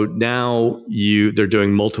 So now they're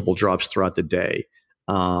doing multiple drops throughout the day,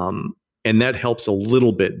 and that helps a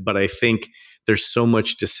little bit. But I think there's so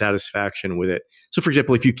much dissatisfaction with it. So, for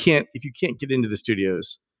example, if you can't get into the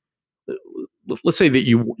studios, let's say that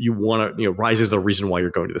you want to, Rise is the reason why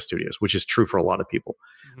you're going to the studios, which is true for a lot of people.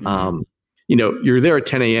 Mhm. You're there at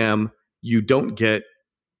 10 a.m. You don't get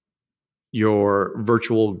your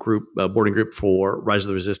virtual group boarding group for Rise of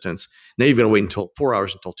the Resistance. Now you've got to wait until 4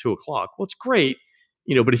 hours until 2:00. Well, it's great,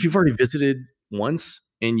 but if you've already visited once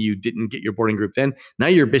and you didn't get your boarding group, then now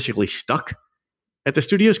you're basically stuck at the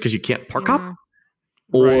studios because you can't park up, Yeah.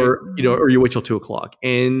 or Right. or you wait till 2:00.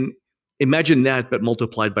 And imagine that, but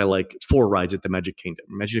multiplied by like 4 rides at the Magic Kingdom.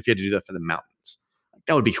 Imagine if you had to do that for the mountains.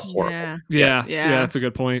 That would be horrible. Yeah. Yeah, Yeah. that's a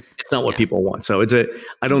good point. It's not what Yeah. people want. So I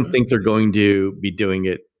don't Mhm. think they're going to be doing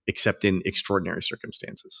it except in extraordinary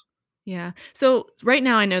circumstances. Yeah. So right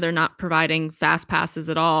now, I know they're not providing fast passes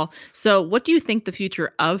at all. So what do you think the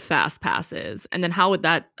future of fast pass is? And then how would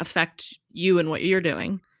that affect you and what you're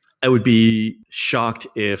doing? I would be shocked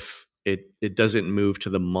if it doesn't move to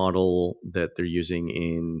the model that they're using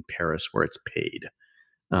in Paris, where it's paid.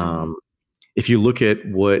 Mhm. If you look at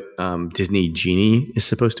what Disney Genie is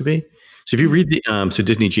supposed to be, so if you read so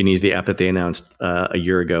Disney Genie is the app that they announced a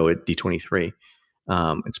year ago at D23.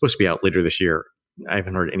 It's supposed to be out later this year. I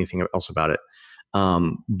haven't heard anything else about it.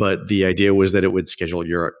 But the idea was that it would schedule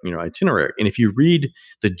your itinerary. And if you read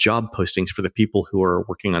the job postings for the people who are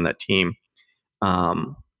working on that team,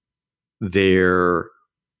 um, their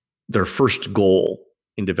first goal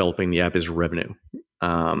in developing the app is revenue.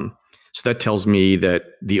 So that tells me that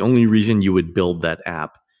the only reason you would build that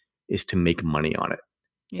app is to make money on it.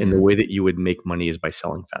 And the Yeah. way that you would make money is by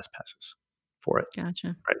selling fast passes for it.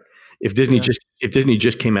 Gotcha. Right. If Disney Yeah.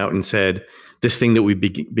 just came out and said this thing that we've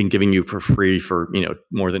been giving you for free for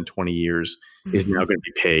more than 20 years is now going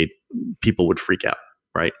to be paid, people would freak out,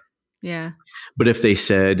 right? Yeah. But if they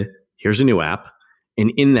said, here's a new app,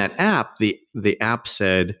 and in that app, the app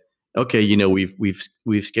said, okay,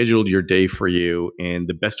 we've scheduled your day for you, and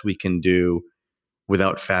the best we can do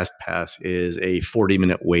without Fast Pass is a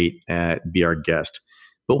 40-minute wait at Be Our Guest.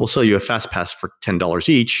 But we'll sell you a Fast Pass for $10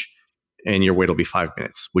 each, and your wait will be 5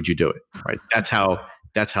 minutes. Would you do it? Right. That's how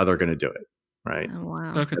they're going to do it. Right. Oh,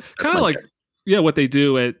 wow. Okay. That's Kind my of like guess. what they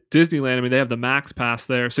do at Disneyland. I mean, they have the Max Pass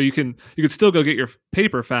there, so you could still go get your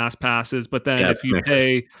paper fast passes, but then Yeah, if you Max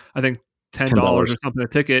pay, I think $10 $10. or something a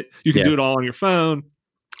ticket, you can Yeah. do it all on your phone.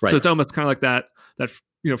 Right. So it's almost kind of like that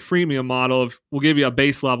freemium model of we'll give you a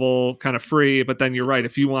base level kind of free, but then you're right,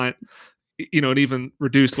 if you want an even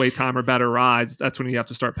reduced wait time or better rides, that's when you have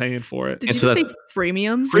to start paying for it. Did And you so just say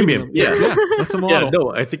freemium? Freemium. Yeah. Yeah, that's a Yeah, model.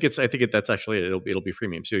 no, I think that's actually it. It'll be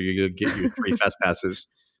freemium. So you get you 3 fast passes,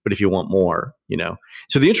 but if you want more,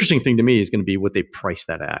 So the interesting thing to me is going to be what they price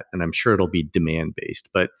that at, and I'm sure it'll be demand based.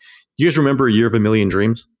 But you guys remember Year of a Million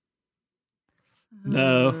Dreams?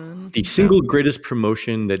 No. The single greatest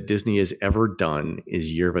promotion that Disney has ever done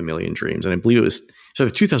is Year of a Million Dreams, and I believe it was either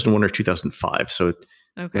 2001 or 2005. So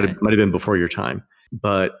Okay. might have been before your time.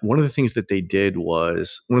 But one of the things that they did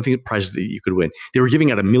was one of the prizes that you could win. They were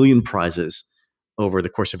giving out 1 million prizes over the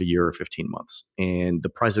course of a year or 15 months. And the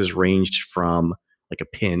prizes ranged from like a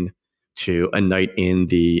pin to a night in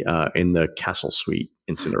the castle suite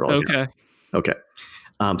in Cinderella. Okay. Okay.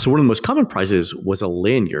 So one of the most common prizes was a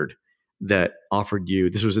lanyard that offered you,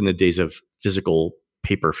 this was in the days of physical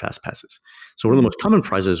paper fast passes. So one of the most common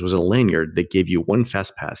prizes was a lanyard that gave you 1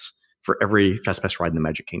 fast pass for every fast pass ride in the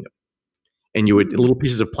Magic Kingdom. And you would little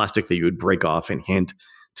pieces of plastic that you would break off and hand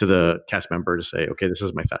to the cast member to say, okay, this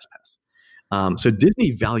is my fast pass. So Disney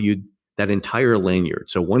valued that entire lanyard.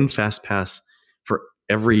 So 1 fast pass for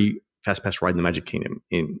every fast pass ride in the Magic Kingdom.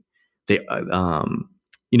 When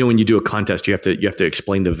you do a contest, you have to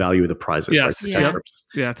explain the value of the prizes. Yes. Right? Yeah.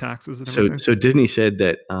 Yeah, taxes and everything. So Disney said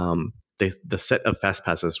that the set of fast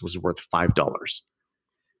passes was worth $5.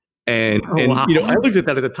 And wow. I looked at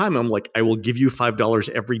that at the time. I'm like, I will give you $5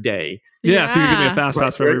 every day. Yeah, if you could give me a fast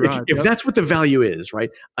pass for every ride. If that's what the value is,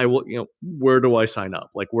 right? I will. Where do I sign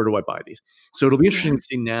up? Like, where do I buy these? So it'll be interesting to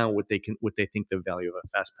see now what they think the value of a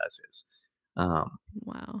fast pass is.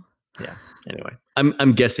 Wow. Yeah. Anyway,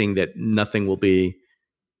 I'm guessing that nothing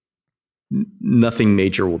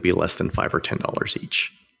major will be less than $5 or $10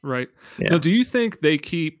 each. Right. Yeah. Now, do you think they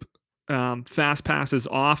keep fast passes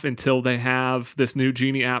off until they have this new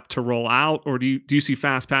Genie app to roll out, or do you see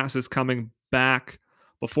fast passes coming back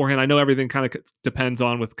beforehand? I know everything kind of depends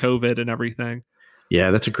on with COVID and everything.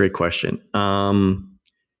 Yeah, that's a great question.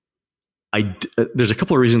 There's a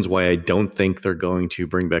couple of reasons why I don't think they're going to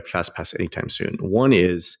bring back FastPass anytime soon. One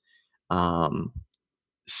is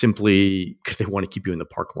simply because they want to keep you in the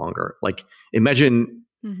park longer. Like, imagine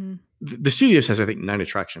the studios has, I think, 9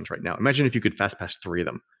 attractions right now. Imagine if you could FastPass 3 of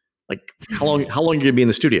them. Like, how long are you gonna be in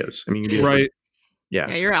the studios? I mean, you'd be Right.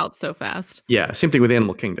 Yeah, you're out so fast. Yeah, same thing with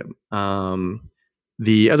Animal Kingdom.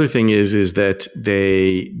 The other thing is that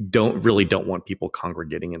they don't want people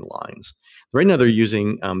congregating in lines. Right now, they're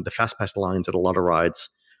using the FastPass lines at a lot of rides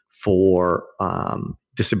for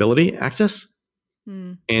disability access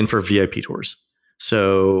and for VIP tours.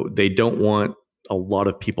 So they don't want a lot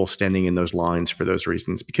of people standing in those lines for those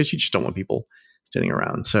reasons, because you just don't want people standing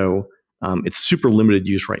around. So it's super limited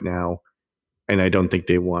use right now, and I don't think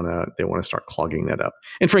they want to start clogging that up.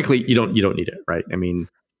 And frankly, you don't need it, right? I mean.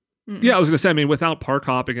 Yeah, I was gonna say. I mean, without park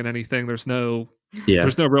hopping and anything, there's no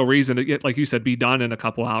real reason to get, like you said, be done in a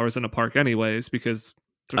couple hours in a park, anyways, because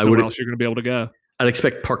there's nowhere else you're gonna be able to go. I'd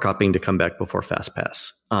expect park hopping to come back before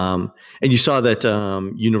FastPass. And you saw that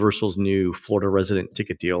Universal's new Florida resident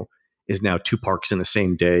ticket deal is now 2 parks in the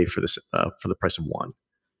same day for the price of 1.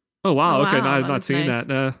 Oh wow! Okay, no, I've not seen that.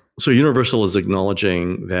 No. So Universal is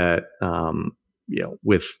acknowledging that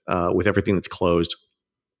with everything that's closed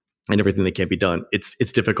and everything that can't be done,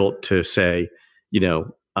 it's difficult to say,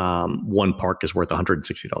 one park is worth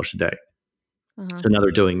 $160 a day. So now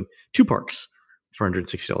they're doing 2 parks for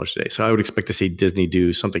 $160 a day. So I would expect to see Disney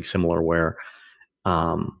do something similar where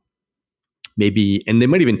maybe, and they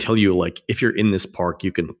might even tell you, like, if you're in this park,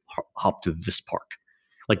 you can hop to this park.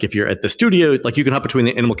 Like, if you're at the studio, like, you can hop between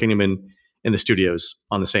the Animal Kingdom and the studios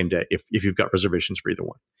on the same day if you've got reservations for either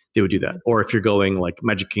one. They would do that. Or if you're going like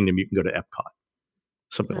Magic Kingdom, you can go to Epcot.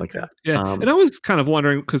 Something like that. Yeah. And I was kind of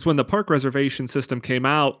wondering, because when the park reservation system came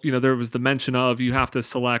out, there was the mention of you have to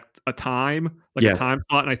select a time, like a time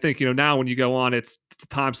slot. And I think, now when you go on, it's the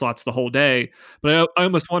time slots the whole day. But I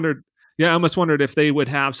almost wondered if they would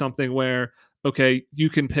have something where, okay, you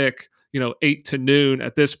can pick, 8 to noon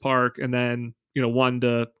at this park, and then, 1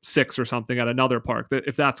 to 6 or something at another park. That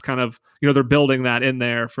if that's kind of, they're building that in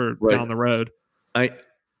there for down the road.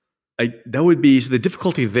 That would be, so the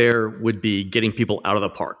difficulty there would be getting people out of the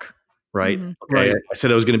park, right? Okay, right. I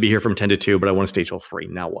said I was going to be here from 10 to 2, but I want to stay till 3.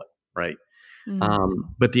 Now what, right?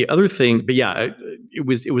 But the other thing, it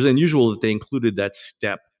was unusual that they included that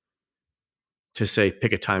step to say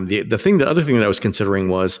pick a time. The other thing that I was considering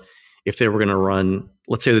was if they were going to run,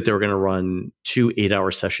 let's say that they were going to run 2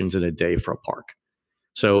 8-hour sessions in a day for a park.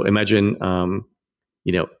 So imagine,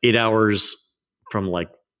 8 hours from, like,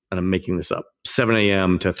 and I'm making this up, 7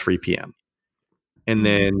 a.m. to 3 p.m. And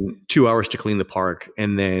then 2 hours to clean the park,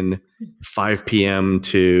 and then 5 p.m.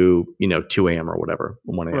 to 2 a.m. or whatever,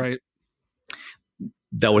 1 a.m. Right.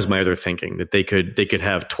 That was my other thinking, that they could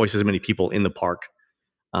have twice as many people in the park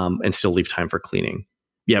and still leave time for cleaning.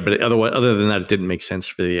 Yeah, but other than that, it didn't make sense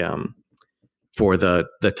for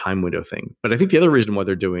the time window thing. But I think the other reason why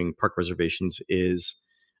they're doing park reservations is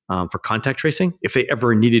for contact tracing. If they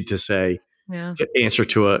ever needed to say, to answer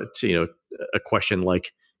to a question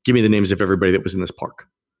like, give me the names of everybody that was in this park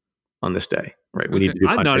on this day, right? We need to do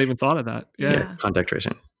I'd not even thought of that. Yeah. Contact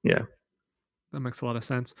tracing. Yeah. That makes a lot of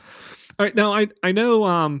sense. All right. Now I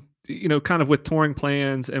know, kind of with touring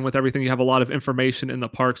plans and with everything, you have a lot of information in the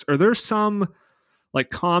parks. Are there some like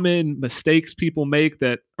common mistakes people make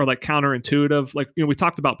that are like counterintuitive? Like, we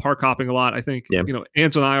talked about park hopping a lot. I think, Angela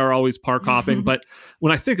and I are always park hopping, but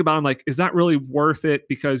when I think about it, I'm like, is that really worth it?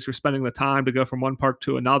 Because you're spending the time to go from one park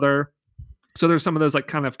to another. So there's some of those like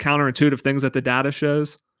kind of counterintuitive things that the data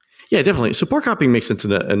shows. Yeah, definitely. So park hopping makes sense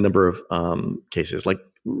in a number of cases. Like,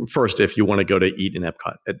 first, if you want to go to eat in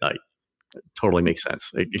Epcot at night, it totally makes sense.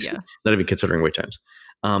 Not even considering wait times.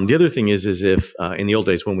 The other thing is if in the old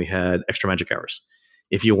days when we had extra magic hours,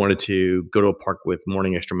 if you wanted to go to a park with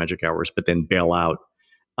morning extra magic hours, but then bail out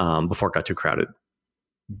before it got too crowded,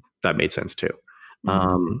 that made sense too.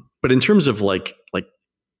 But in terms of like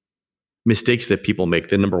mistakes that people make,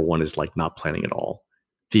 the number one is like not planning at all.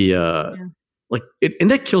 And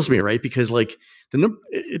that kills me, right? Because like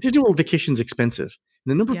Disney World vacation is expensive.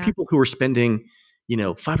 And the number of people who are spending,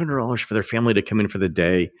 $500 for their family to come in for the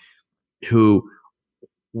day, who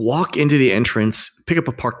walk into the entrance, pick up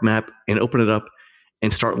a park map and open it up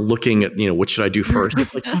and start looking at, what should I do first?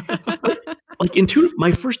 It's like, like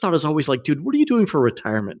my first thought is always like, dude, what are you doing for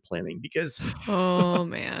retirement planning? Because Oh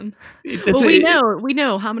man. that's Well, we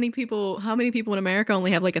know how many people in America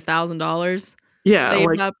only have like $1,000 yeah, saved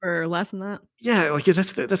like up or less than that. yeah, like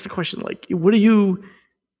that's the question. Like,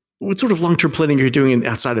 what sort of long-term planning are you doing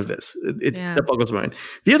outside of this? Yeah. That boggles my mind.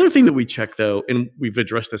 The other thing that we check though, and we've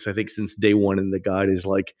addressed this, I think, since day one in the guide, is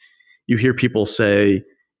like you hear people say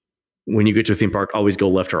when you get to a theme park, always go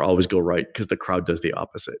left or always go right because the crowd does the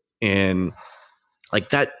opposite. And like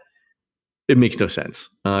that, it makes no sense.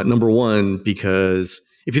 Number one, because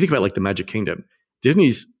if you think about like the Magic Kingdom,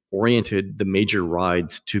 Disney's oriented the major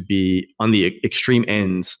rides to be on the extreme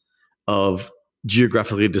ends of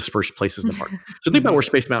geographically dispersed places in the park. So think about where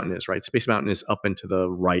Space Mountain is, right? Space Mountain is up and to the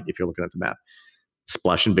right if you're looking at the map.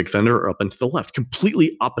 Splash and Big Thunder are up and to the left,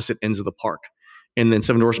 completely opposite ends of the park. And then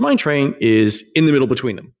Seven Dwarfs Mine Train is in the middle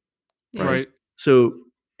between them. Yeah. Right. So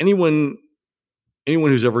anyone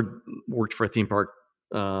who's ever worked for a theme park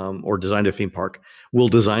or designed a theme park will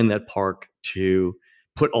design that park to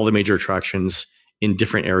put all the major attractions in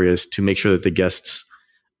different areas to make sure that the guests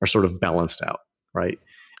are sort of balanced out, right?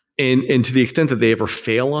 And to the extent that they ever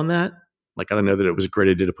fail on that, like I don't know that it was a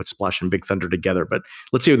great idea to put Splash and Big Thunder together, but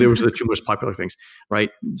let's say those are the two most popular things, right?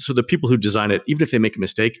 So the people who design it, even if they make a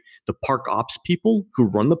mistake, the park ops people who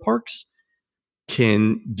run the parks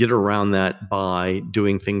can get around that by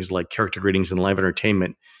doing things like character greetings and live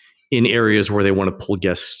entertainment in areas where they want to pull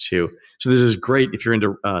guests to. So this is great if you're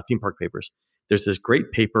into theme park papers. There's this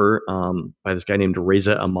great paper by this guy named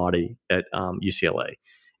Reza Ahmadi at UCLA,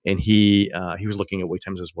 and he was looking at wait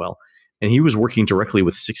times as well, and he was working directly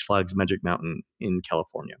with Six Flags Magic Mountain in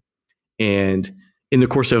California. And in the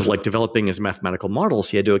course of like developing his mathematical models,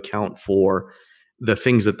 he had to account for the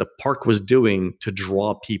things that the park was doing to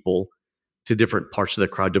draw people to different parts of the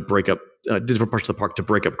crowd to break up different parts of the park to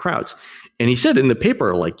break up crowds. And he said in the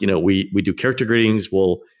paper, like, we do character greetings,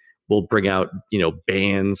 we'll bring out,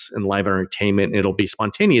 bands and live entertainment, and it'll be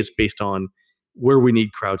spontaneous based on where we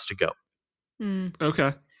need crowds to go.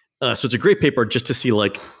 Okay. So it's a great paper just to see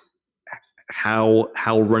like how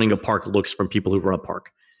running a park looks from people who run a park.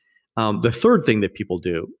 The third thing that people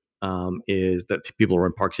do is that people who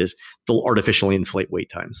run parks is they'll artificially inflate wait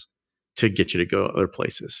times to get you to go other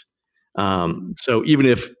places. So even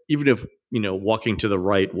if walking to the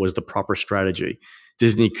right was the proper strategy,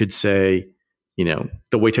 Disney could say,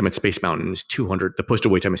 the wait time at Space Mountain is 200. The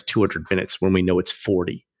posted wait time is 200 minutes when we know it's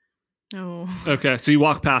 40. Oh. Okay, so you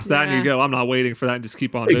walk past that and you go, I'm not waiting for that, and just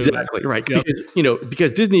keep on moving. Exactly right. Yep.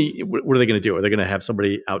 Because Disney, what are they going to do? Are they going to have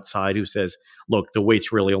somebody outside who says, "Look, the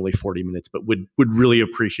wait's really only 40 minutes, but would really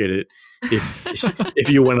appreciate it if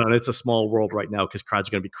you went on It's a Small World right now because crowds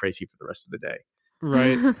are going to be crazy for the rest of the day."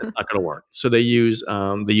 Right. It's not going to work. So they use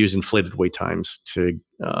inflated wait times to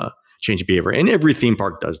change behavior, and every theme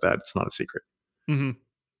park does that. It's not a secret. Mm-hmm.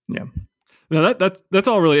 Yeah. No, that's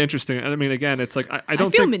all really interesting. And I mean, again, it's like I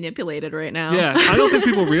don't feel think, manipulated right now. Yeah, I don't think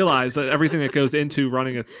people realize that everything that goes into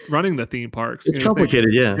running the theme parks. It's complicated.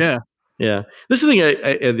 Yeah. This is the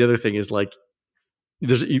thing. The other thing is like,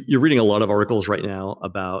 you're reading a lot of articles right now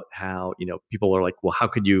about how people are like, well, how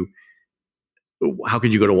could you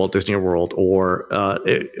go to Walt Disney World or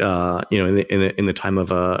in the time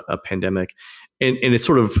of a pandemic, and it's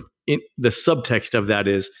sort of the subtext of that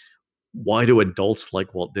is, why do adults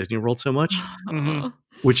like Walt Disney World so much? Mm-hmm.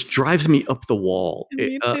 Which drives me up the wall.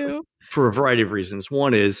 Me too. For a variety of reasons.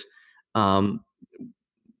 One is,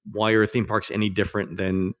 why are theme parks any different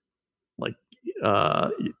than like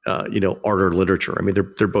art or literature? I mean,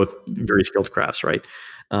 they're both very skilled crafts, right?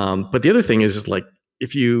 But the other thing is like,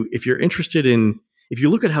 if you're interested in, if you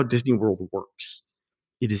look at how Disney World works,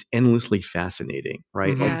 it is endlessly fascinating,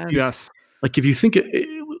 right? Mm-hmm. Yes. Like if you think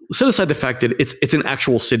set aside the fact that it's an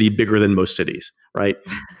actual city bigger than most cities, right?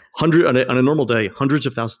 On a normal day, hundreds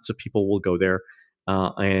of thousands of people will go there,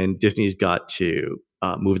 and Disney's got to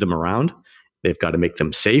move them around. They've got to make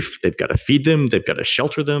them safe. They've got to feed them. They've got to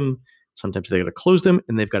shelter them. Sometimes they got to close them,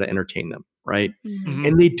 and they've got to entertain them, right? Mm-hmm.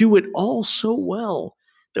 And they do it all so well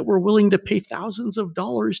that we're willing to pay thousands of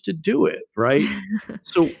dollars to do it, right?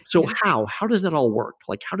 So how does that all work?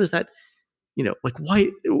 Like, how does that, like, why?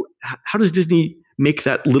 How does Disney make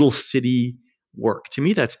that little city work? To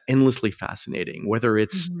me, that's endlessly fascinating. Whether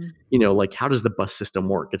it's, like, how does the bus system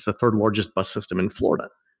work? It's the third largest bus system in Florida,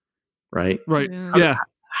 right? Right. Yeah.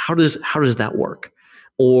 How does that work?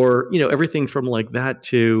 Or everything from like that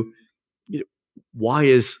to, why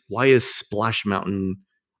is Splash Mountain,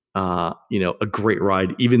 a great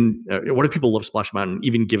ride? Even why do people love Splash Mountain,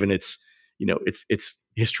 even given its its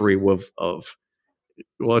history of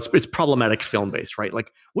well, it's problematic film based, right?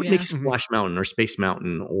 Like what makes Splash Mountain or Space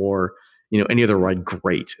Mountain or any other ride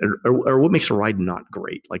great, or what makes a ride not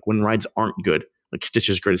great? Like when rides aren't good, like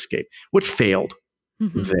Stitch's Great Escape. What failed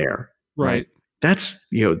there? Right. That's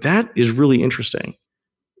that is really interesting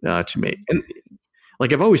to me. And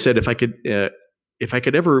like I've always said, if I could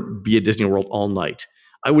ever be at Disney World all night,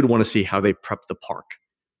 I would want to see how they prep the park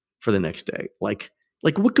for the next day. Like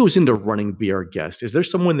what goes into running Be Our Guest? Is there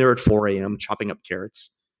someone there at 4 a.m. chopping up carrots,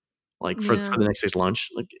 like for the next day's lunch?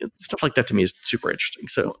 Like stuff like that to me is super interesting.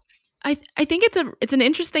 So I think it's an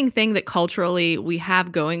interesting thing that culturally we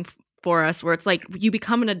have going for us, where it's like you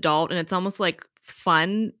become an adult and it's almost like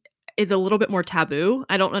fun is a little bit more taboo.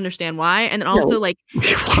 I don't understand why. And then also like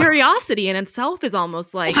curiosity in itself is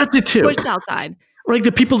almost like pushed outside. Like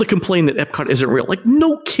the people that complain that Epcot isn't real, like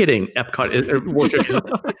no kidding, Epcot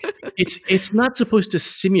is. It's not supposed to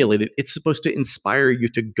simulate it. It's supposed to inspire you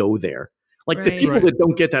to go there. Like the people that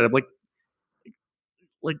don't get that, I'm like,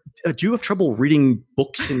 do you have trouble reading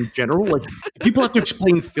books in general? Like people have to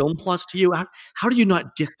explain film plots to you. How do you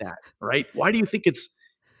not get that? Right? Why do you think it's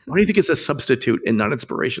a substitute and not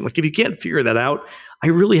inspiration? Like if you can't figure that out, I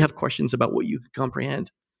really have questions about what you can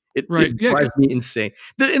comprehend. It drives me insane.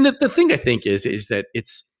 The thing I think is that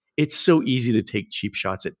it's so easy to take cheap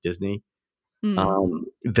shots at Disney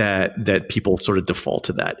that people sort of default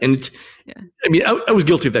to that. And I mean, I was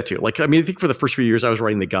guilty of that too. Like, I mean, I think for the first few years I was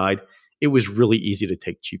writing the guide, it was really easy to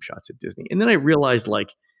take cheap shots at Disney. And then I realized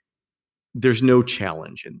like there's no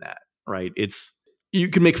challenge in that, right? You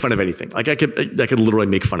can make fun of anything. Like I could literally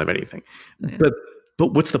make fun of anything. Yeah.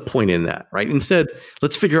 But what's the point in that, right? Instead,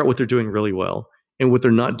 let's figure out what they're doing really well and what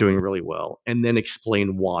they're not doing really well, and then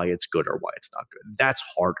explain why it's good or why it's not good. That's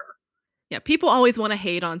harder. Yeah, people always want to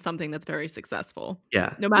hate on something that's very successful.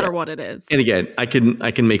 Yeah, no matter what it is. And again, I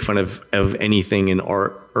can make fun of anything in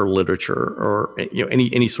art or literature or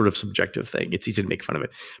any sort of subjective thing. It's easy to make fun of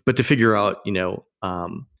it, but to figure out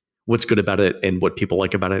what's good about it and what people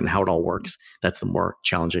like about it and how it all works, that's the more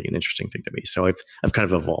challenging and interesting thing to me. So I've kind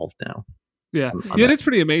of evolved now. Yeah. Yeah, it is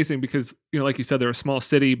pretty amazing because, like you said, they're a small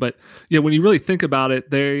city, but when you really think about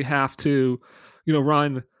it, they have to,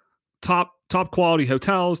 run top quality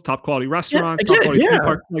hotels, top quality restaurants, top quality theme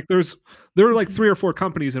parks. Like there are like 3 or 4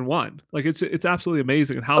 companies in one. Like it's absolutely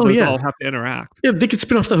amazing how those all have to interact. Yeah, they could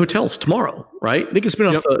spin off the hotels tomorrow, right? They could spin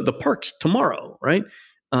off the parks tomorrow, right?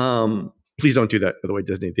 Please don't do that, by the way,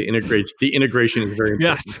 Disney. The integration is very important.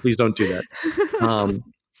 Yes. Please don't do that.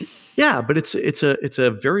 Yeah, but it's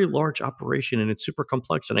a very large operation and it's super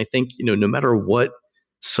complex. And I think, no matter what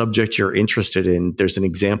subject you're interested in, there's an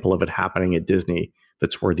example of it happening at Disney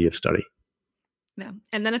that's worthy of study. Yeah.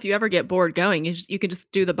 And then if you ever get bored going, you can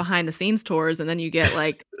just do the behind the scenes tours and then you get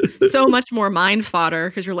like so much more mind fodder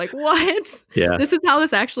because you're like, what? Yeah. This is how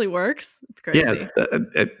this actually works. It's crazy. Yeah.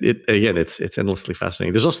 It's endlessly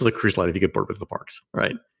fascinating. There's also the cruise line if you get bored with the parks,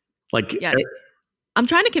 right? Like, I'm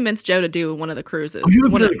trying to convince Joe to do one of the cruises. Oh, you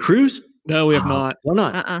haven't done a cruise? No, we have not. Why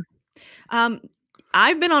not?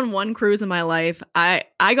 I've been on one cruise in my life. I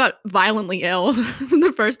got violently ill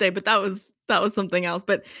the first day, but that was something else.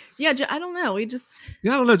 But yeah, I don't know. I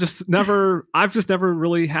don't know. Just never. I've just never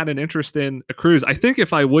really had an interest in a cruise. I think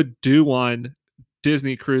if I would do one,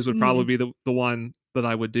 Disney cruise would probably be the one that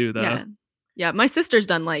I would do though. Yeah. My sister's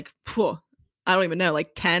done like, I don't even know,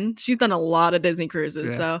 like 10. She's done a lot of Disney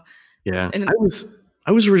cruises. Yeah. So yeah, and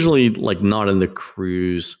I was originally like not in the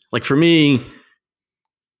cruise. Like for me,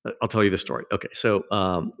 I'll tell you the story. Okay, so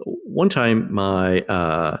one time my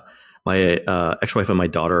ex-wife and my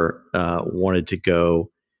daughter wanted to go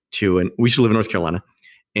to we used to live in North Carolina,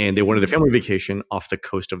 and they wanted a family vacation off the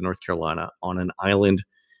coast of North Carolina on an island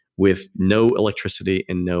with no electricity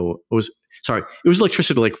and it was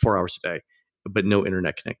electricity like 4 hours a day, but no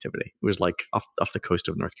internet connectivity. It was like off the coast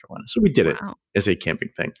of North Carolina. So we did it as a camping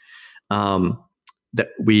thing.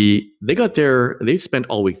 They got there, they spent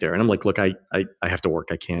all week there. And I'm like, look, I have to work.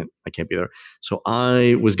 I can't be there. So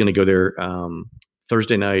I was going to go there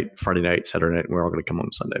Thursday night, Friday night, Saturday night, and we're all going to come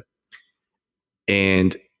home Sunday.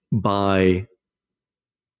 And by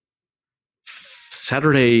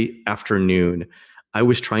Saturday afternoon, I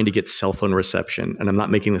was trying to get cell phone reception, and I'm not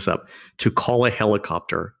making this up, to call a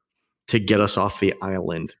helicopter to get us off the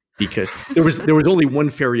island. Because there was only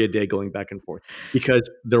one ferry a day going back and forth because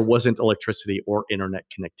there wasn't electricity or internet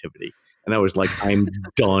connectivity. And I was like, I'm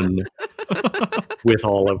done with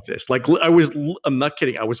all of this. Like I'm not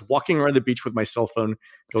kidding. I was walking around the beach with my cell phone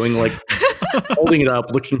going like, holding it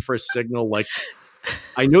up, looking for a signal. Like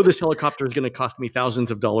I know this helicopter is going to cost me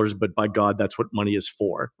thousands of dollars, but by God, that's what money is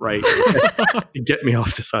for, right? To get me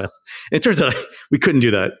off this island. And it turns out we couldn't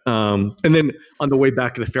do that. And then on the way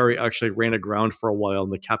back to the ferry, I actually ran aground for a while,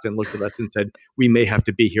 and the captain looked at us and said, "We may have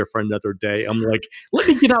to be here for another day." I'm like, "Let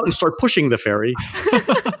me get out and start pushing the ferry.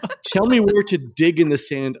 Tell me where to dig in the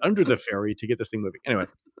sand under the ferry to get this thing moving." Anyway,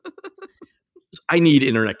 I need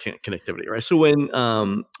internet connectivity, right? So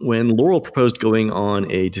when Laurel proposed going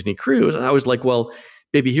on a Disney cruise, I was like, "Well,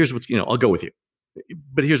 baby, here's what's, I'll go with you.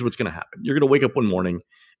 But here's what's going to happen. You're going to wake up one morning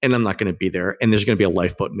and I'm not going to be there. And there's going to be a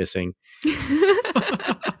lifeboat missing.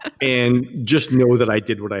 And just know that I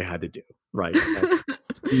did what I had to do. Right.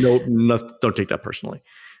 No, don't take that personally.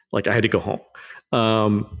 Like, I had to go home.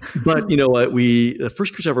 But you know what? The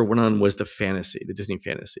first cruise I ever went on was the Fantasy, the Disney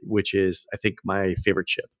Fantasy, which is, I think, my favorite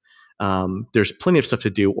ship. There's plenty of stuff to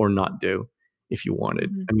do or not do if you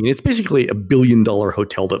wanted. I mean, it's basically $1 billion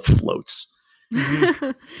hotel that floats.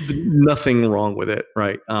 Nothing wrong with it,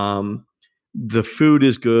 right? The food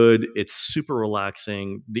is good. It's super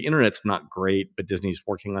relaxing. The internet's not great, but Disney's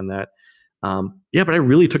working on that. But I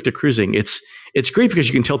really took to cruising. It's great because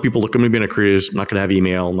you can tell people, look, I'm going to be on a cruise. I'm not going to have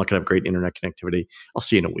email. I'm not going to have great internet connectivity. I'll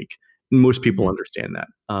see you in a week. Most people understand that.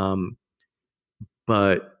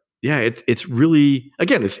 But yeah, it's really,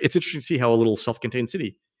 again, it's interesting to see how a little self-contained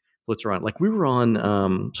city floats around. Like, we were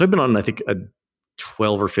on, so I've been on, I think,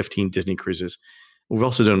 12 or 15 Disney cruises. We've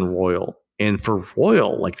also done Royal. And for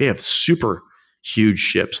Royal, like, they have super huge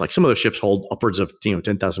ships. Like, some of those ships hold upwards of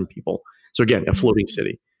 10,000 people. So again, a floating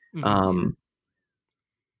city.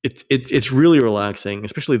 It's really relaxing,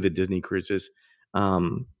 especially the Disney cruises.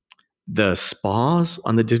 The spas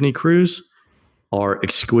on the Disney cruise are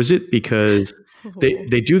exquisite because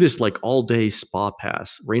they do this like all day spa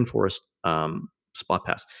pass, rainforest spa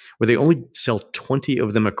pass, where they only sell 20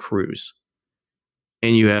 of them a cruise.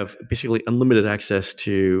 And you have basically unlimited access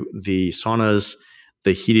to the saunas,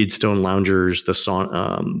 the heated stone loungers, the spas,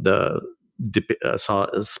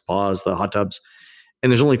 the hot tubs.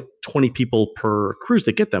 And there's only 20 people per cruise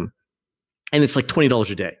that get them. And it's like $20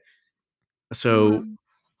 a day. So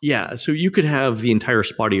so you could have the entire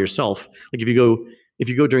spa to yourself. Like, if you go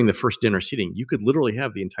during the first dinner seating, you could literally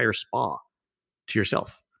have the entire spa to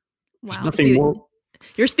yourself. Wow. There's nothing more.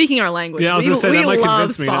 You're speaking our language. Yeah, I was going to say, that might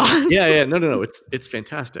convince me now. Yeah. No. It's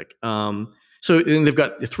fantastic. So and they've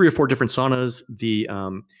got 3 or 4 different saunas. The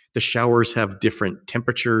showers have different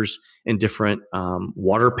temperatures and different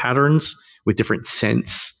water patterns with different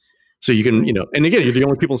scents. So you can, and again, you're the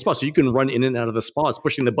only people in the spa, so you can run in and out of the spas,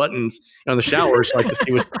 pushing the buttons on the showers, like to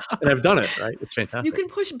see what. And I've done it. Right? It's fantastic. You can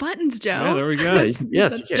push buttons, Joe. Yeah, there we go.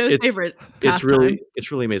 Yes, that's Joe's favorite. It's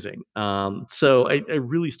really amazing. So I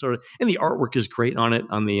really started, and the artwork is great on it.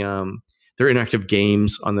 On the their interactive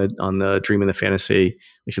games on the Dream and the Fantasy. Like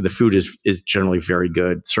I said, the food is generally very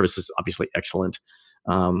good. Service is obviously excellent.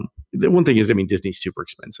 The one thing is, I mean, Disney's super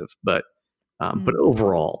expensive, but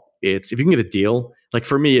overall, it's, if you can get a deal. Like,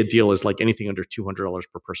 for me, a deal is like anything under $200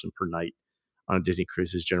 per person per night on a Disney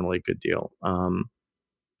cruise is generally a good deal. But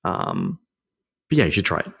yeah, you should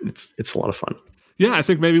try it. It's a lot of fun. Yeah, I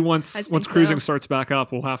think maybe once cruising starts back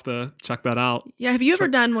up, we'll have to check that out. Yeah, have you ever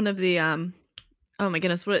done one of the oh my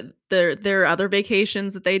goodness, what their other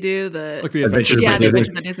vacations that they do? Like the Adventures by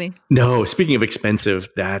Disney. No, speaking of expensive,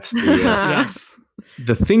 that's the yes.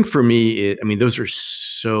 The thing for me is, I mean, those are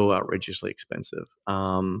so outrageously expensive.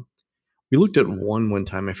 We looked at one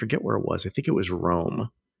time. I forget where it was. I think it was Rome,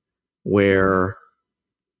 where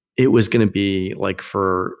it was going to be like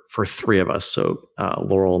for 3 of us. So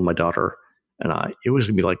Laurel and my daughter and I, it was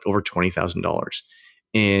going to be like over $20,000.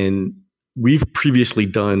 And we've previously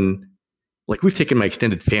done, like, we've taken my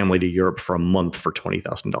extended family to Europe for a month for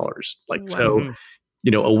 $20,000. Like, wow. So,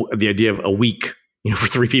 the idea of a week, for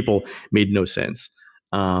 3 people made no sense.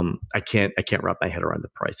 I can't wrap my head around the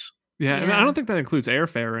price. Yeah, and I don't think that includes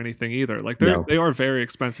airfare or anything either. Like, they are very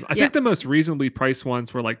expensive. I think the most reasonably priced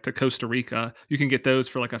ones were like to Costa Rica. You can get those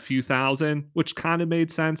for like a few thousand, which kind of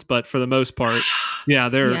made sense, but for the most part,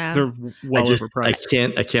 they're well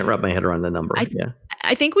overpriced. I can't wrap my head around the number.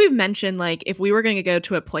 I think we've mentioned, like, if we were going to go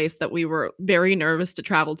to a place that we were very nervous to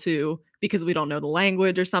travel to because we don't know the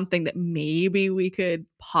language or something, that maybe we could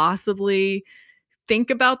possibly think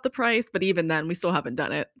about the price, but even then we still haven't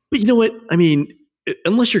done it. But you know what? I mean,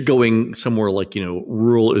 unless you're going somewhere like,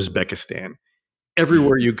 rural Uzbekistan,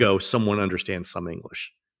 everywhere you go, someone understands some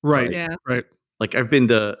English. Right. Yeah. Right. Like, I've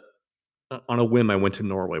been on a whim, I went to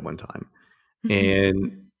Norway one time,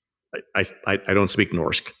 and I don't speak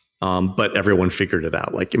Norsk, but everyone figured it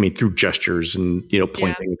out. Like, I mean, through gestures and,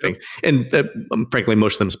 pointing and things. And frankly,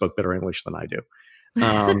 most of them spoke better English than I do.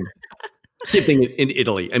 Same thing in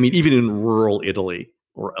Italy. I mean, even in rural Italy,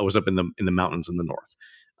 or I was up in the mountains in the north.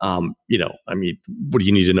 I mean, what do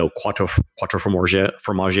you need to know? Quattro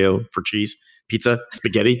formaggio for cheese, pizza,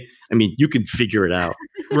 spaghetti. I mean, you can figure it out.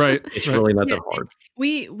 Right. It's right. really not Yeah, that hard.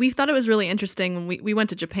 we thought it was really interesting when we went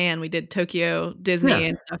to Japan. We did Tokyo Disney Yeah,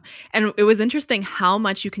 and stuff, and it was interesting how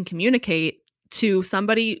much you can communicate to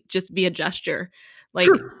somebody just via gesture. Like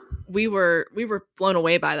sure. we were blown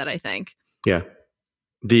away by that, I think. Yeah.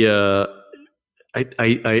 The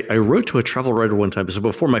I wrote to a travel writer one time. So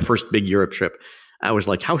before my first big Europe trip, I was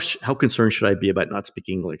like, how concerned should I be about not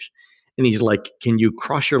speaking English? And he's like, can you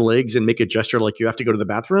cross your legs and make a gesture like you have to go to the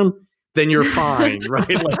bathroom? Then you're fine, right?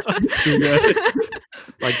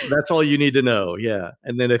 Like that's all you need to know. Yeah.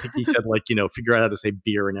 And then I think he said like, figure out how to say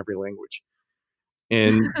beer in every language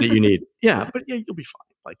and that you need. Yeah, but yeah, you'll be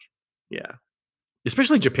fine. Like, yeah.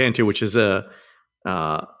 Especially Japan too, which is a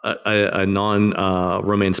non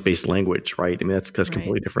romance based language, right? I mean, that's Right.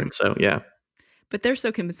 completely different. So yeah, But they're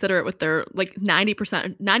so considerate with their like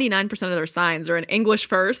 90%, 99% of their signs are in English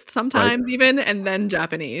first, right. sometimes even, and then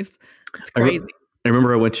Japanese. It's I, re- crazy. I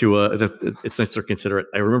remember I went to it's nice to consider it.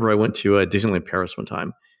 I remember I went to Disneyland Paris one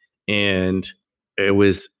time, and it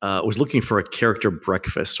was looking for a character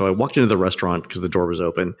breakfast. So I walked into the restaurant because the door was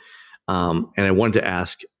open, and I wanted to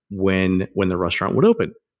ask when the restaurant would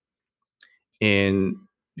open, and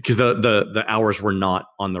because the hours were not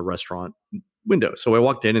on the restaurant window. So I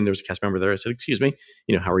walked in and there was a cast member there. I said, "Excuse me,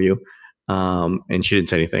 how are you?" And she didn't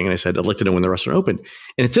say anything. And I said, "I'd like to know when the restaurant opened."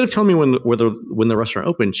 And instead of telling me when the restaurant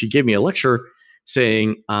opened, she gave me a lecture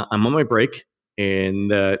saying, "I'm on my break, and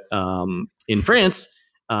that in France,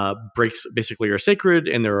 breaks basically are sacred,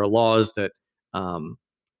 and there are laws that um,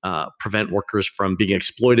 prevent workers from being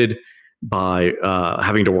exploited by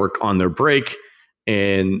having to work on their break,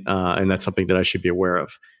 and that's something that I should be aware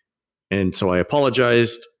of." And so I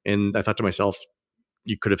apologized, and I thought to myself,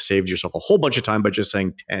 you could have saved yourself a whole bunch of time by just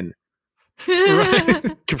saying 10. Right.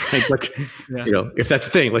 Right? Like, Yeah. if that's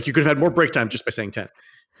the thing, like you could have had more break time just by saying 10.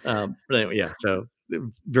 But anyway, yeah. So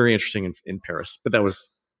very interesting in Paris, but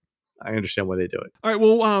I understand why they do it. All right.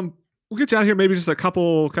 Well, we'll get you out here. Maybe just a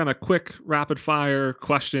couple kind of quick rapid fire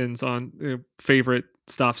questions on favorite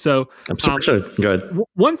stuff. So, I'm super excited. Go ahead.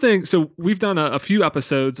 one thing. So we've done a few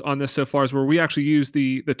episodes on this so far, is where we actually use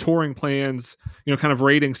the touring plans, kind of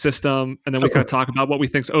rating system, and then we kind of talk about what we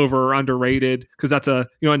think's over or underrated, because that's a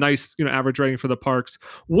a nice average rating for the parks.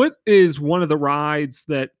 What is one of the rides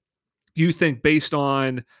that you think, based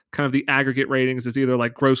on kind of the aggregate ratings, is either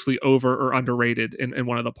like grossly over or underrated in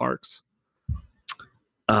one of the parks?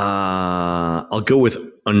 I'll go with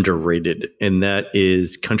underrated, and that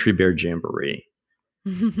is Country Bear Jamboree.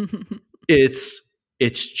 It's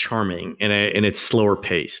charming, and it's slower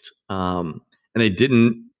paced. And I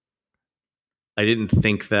didn't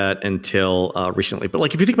think that until recently. But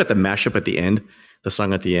like, if you think about the mashup at the end, the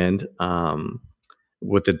song at the end,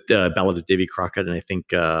 with the Ballad of Davy Crockett, and I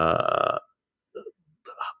think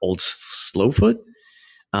Old Slowfoot,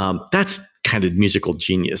 that's kind of musical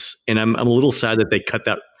genius. And I'm a little sad that they cut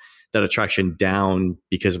that attraction down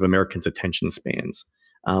because of Americans' attention spans.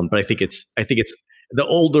 But I think it's the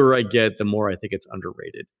older I get, the more I think it's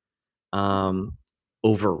underrated.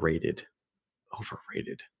 Overrated.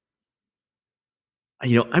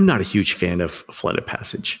 I'm not a huge fan of Flight of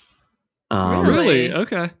Passage. Really?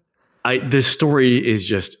 Okay. This story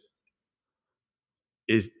is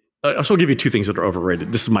I'll give you two things that are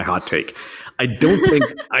overrated. This is my hot take. I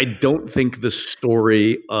don't think the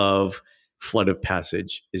story of Flight of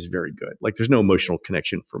Passage is very good. Like, there's no emotional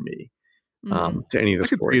connection for me to any of the I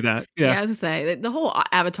could story. see that. Yeah, Yeah. I was gonna say the whole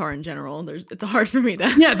Avatar in general. It's hard for me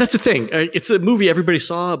to. Yeah, that's the thing. It's a movie everybody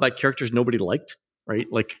saw about characters nobody liked, right?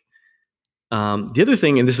 Like, the other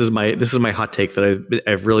thing, and this is my hot take that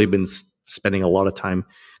I've really been spending a lot of time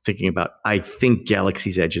thinking about. I think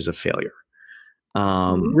Galaxy's Edge is a failure.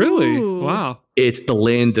 Really? Ooh. Wow. It's the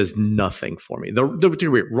land does nothing for me. The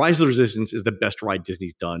Rise of the Resistance is the best ride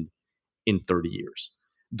Disney's done in 30 years.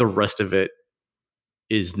 The rest of it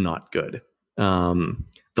is not good.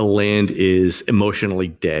 The land is emotionally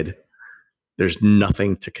dead. There's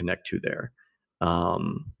nothing to connect to there.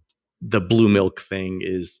 The blue milk thing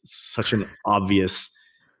is such an obvious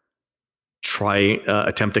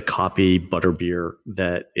attempt to copy butterbeer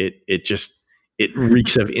that it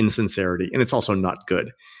reeks of insincerity, and it's also not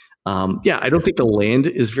good. I don't think the land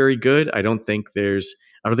is very good. I don't think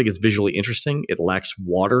it's visually interesting. It lacks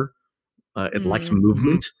water. It lacks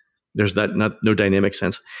movement. There's no dynamic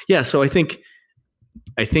sense. Yeah, so I think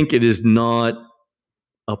it is not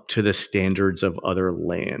up to the standards of other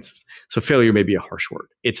lands. So failure may be a harsh word.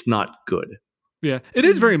 It's not good. Yeah, it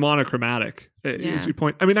is very monochromatic, as you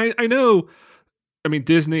point. I mean, I know, I mean,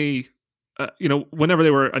 Disney, whenever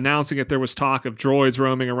they were announcing it, there was talk of droids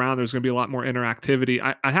roaming around. There's going to be a lot more interactivity.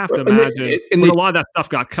 I have to imagine when a lot of that stuff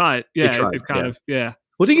got cut. Yeah, it kind of.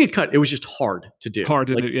 Well, they didn't get cut. It was just hard to do. Hard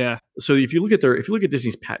to do. Yeah. So if you look at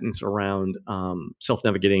Disney's patents around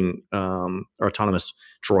self-navigating or autonomous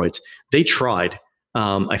droids, they tried.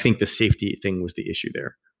 I think the safety thing was the issue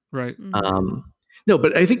there. Right. No,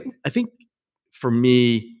 but I think for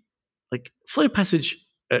me, like Flight of Passage,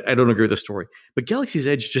 I don't agree with the story, but Galaxy's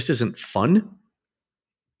Edge just isn't fun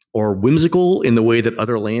or whimsical in the way that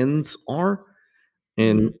other lands are.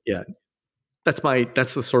 And that's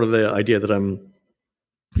the sort of the idea that I'm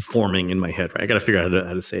forming in my head. Right, I got to figure out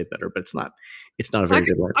how to say it better, but it's not a very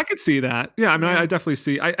good one. I could see that. Yeah, I mean, I definitely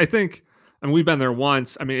see. I think. I mean, we've been there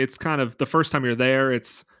once. I mean, it's kind of the first time you're there.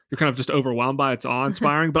 You're kind of just overwhelmed by it. It's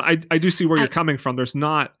awe-inspiring. But I do see where you're coming from.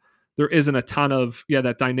 There isn't a ton of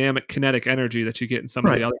that dynamic kinetic energy that you get in some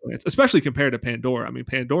of the other lands, especially compared to Pandora. I mean,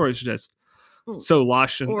 Pandora is just so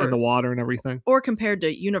lush in the water and everything. Or compared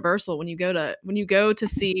to Universal, when you go to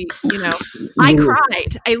see, I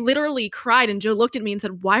cried. I literally cried, and Joe looked at me and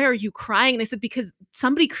said, "Why are you crying?" And I said, "Because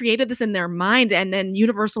somebody created this in their mind, and then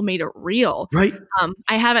Universal made it real." Right.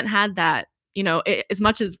 I haven't had that. As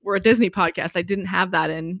much as we're a Disney podcast, I didn't have that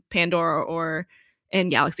in Pandora or in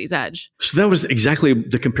Galaxy's Edge. So that was exactly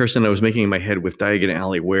the comparison I was making in my head with Diagon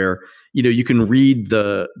Alley, where you can read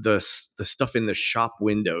the stuff in the shop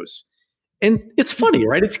windows, and it's funny,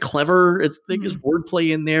 right? It's clever. There's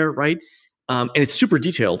wordplay in there, right? And it's super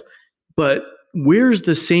detailed. But where's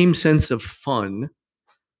the same sense of fun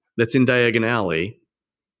that's in Diagon Alley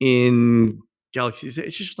in Galaxy's Edge?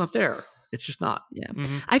 It's just not there. It's just not. Yeah.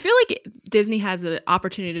 I feel like Disney has an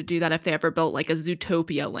opportunity to do that if they ever built like a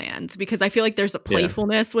Zootopia land, because I feel like there's a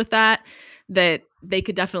playfulness with that they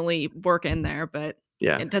could definitely work in there, but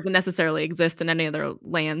it doesn't necessarily exist in any other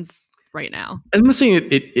lands right now. I'm not saying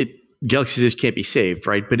it Galaxy's Edge can't be saved,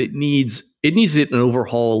 right? But it needs an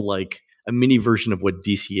overhaul, like a mini version of what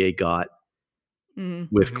DCA got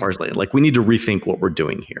with Cars Land. Like, we need to rethink what we're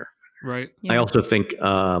doing here. Right. Yeah. I also think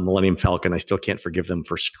Millennium Falcon, I still can't forgive them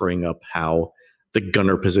for screwing up how the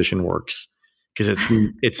gunner position works, because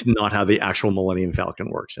it's not how the actual Millennium Falcon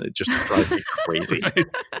works, and it just drives me crazy. Right.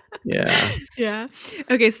 Yeah. Yeah.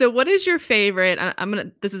 Okay, so what is your favorite?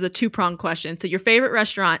 This is a two-pronged question. So your favorite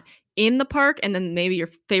restaurant in the park, and then maybe your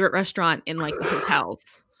favorite restaurant in like the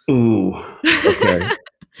hotels. Ooh. Okay.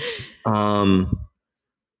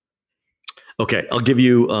 Okay, I'll give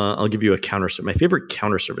you a counter service. My favorite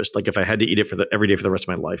counter service, like if I had to eat it every day for the rest of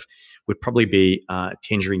my life, would probably be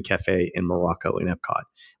Tangerine Cafe in Morocco in Epcot,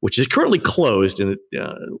 which is currently closed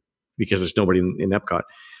because there's nobody in Epcot.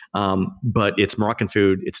 But it's Moroccan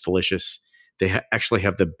food. It's delicious. They actually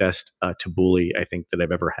have the best tabbouleh, I think, that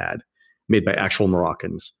I've ever had, made by actual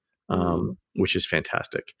Moroccans, which is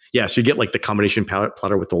fantastic. Yeah, so you get like the combination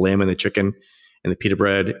platter with the lamb and the chicken and the pita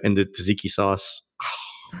bread and the tzatziki sauce.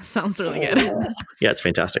 Sounds really good. Yeah, it's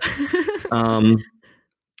fantastic.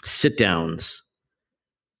 Sit downs.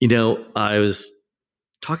 I was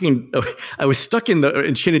stuck in the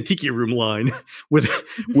Enchanted Tiki Room line with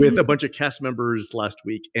a bunch of cast members last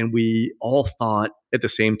week, and we all thought at the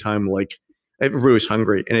same time, like, everybody was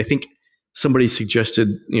hungry, and I think somebody suggested,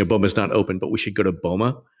 Boma's not open, but we should go to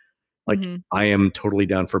Boma. Like, I am totally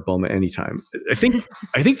down for Boma anytime. I think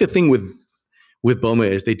the thing with Boma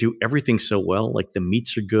is they do everything so well. Like, the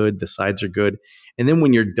meats are good, the sides are good, and then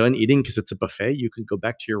when you're done eating, because it's a buffet, you can go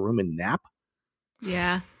back to your room and nap.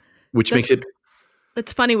 Yeah, which makes it.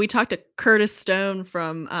 That's funny. We talked to Curtis Stone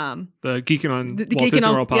from the Geeking on Walt Disney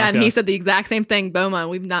World podcast. Yeah, and he said the exact same thing. Boma.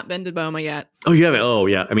 We've not been to Boma yet. Oh, you haven't? Oh,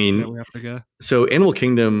 yeah. I mean, we have to go. So Animal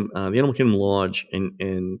Kingdom, the Animal Kingdom Lodge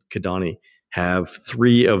in Kidani have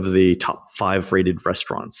 3 of the top 5 rated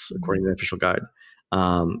restaurants according to the official guide.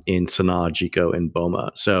 In Sanaa, Jiko, and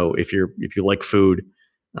Boma. So if you like food,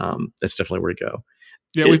 that's definitely where to go.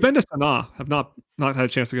 Yeah, we've been to Sanaa. Have not had a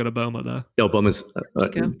chance to go to Boma though. No, Boma's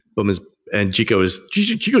and Jiko's.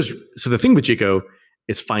 So the thing with Jiko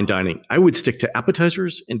is fine dining. I would stick to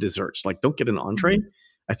appetizers and desserts. Like, don't get an entree.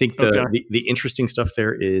 I think the interesting stuff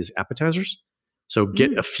there is appetizers. So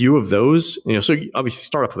get a few of those. So you obviously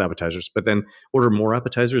start off with appetizers, but then order more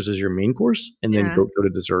appetizers as your main course, and then go to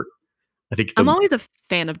dessert. I think I'm always a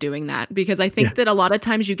fan of doing that, because I think that a lot of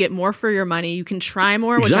times you get more for your money. You can try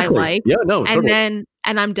more, which I like. Yeah, no, and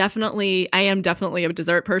totally. I am definitely a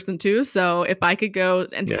dessert person too. So if I could go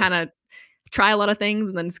and kind of try a lot of things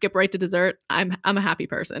and then skip right to dessert, I'm a happy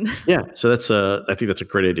person. Yeah, so that's I think that's a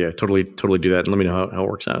great idea. Totally do that, and let me know how it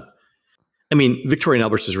works out. I mean, Victoria and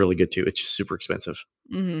Albert's is really good too. It's just super expensive.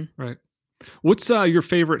 Right. What's your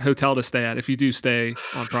favorite hotel to stay at if you do stay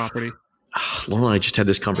on property? Laurel and I just had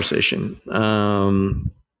this conversation.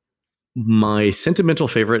 My sentimental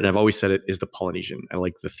favorite, and I've always said it, is the Polynesian. I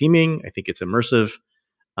like the theming. I think it's immersive.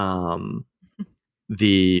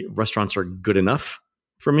 The restaurants are good enough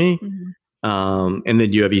for me. And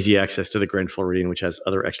then you have easy access to the Grand Floridian, which has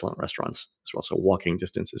other excellent restaurants as well. So walking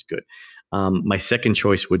distance is good. My second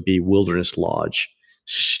choice would be Wilderness Lodge,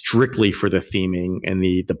 strictly for the theming and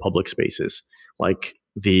the public spaces. Like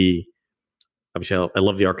obviously I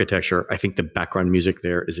love the architecture. I think the background music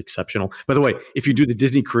there is exceptional. By the way, if you do the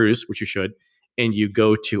Disney cruise, which you should, and you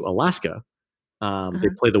go to Alaska, they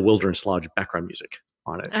play the Wilderness Lodge background music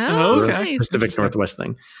on it. Oh, okay. Pacific Northwest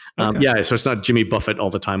thing. Yeah, so it's not Jimmy Buffett all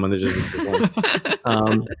the time on the Disney cruise.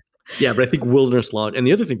 Yeah, but I think Wilderness Lodge, and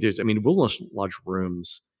the other thing is, I mean, Wilderness Lodge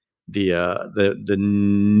rooms, the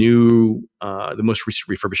new, the most recent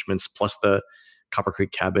refurbishments plus the Copper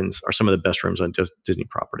Creek cabins are some of the best rooms on Disney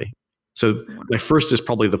property. So my first is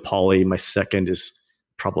probably the Poly. My second is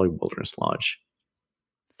probably Wilderness Lodge.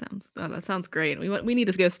 That sounds great. We need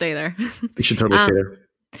to go stay there. You should totally stay there.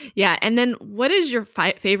 Yeah, and then what is your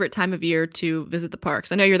favorite time of year to visit the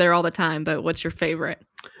parks? I know you're there all the time, but what's your favorite?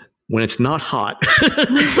 When it's not hot.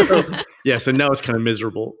 So now it's kind of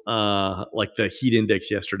miserable. Like the heat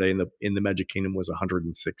index yesterday in the Magic Kingdom was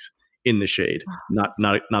 106 in the shade.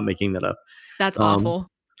 Not making that up. That's awful.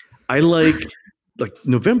 I like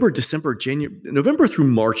November, December, January, November through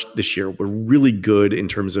March this year were really good in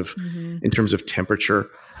terms of temperature.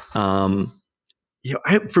 For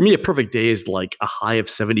me, a perfect day is like a high of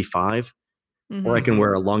 75, or I can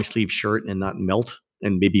wear a long sleeve shirt and not melt,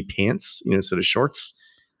 and maybe pants, instead of shorts.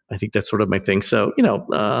 I think that's sort of my thing. So,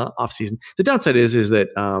 off season. The downside is that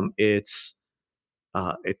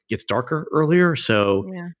it gets darker earlier. So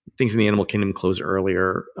things in the animal kingdom close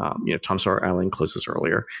earlier. Tom Sawyer Island closes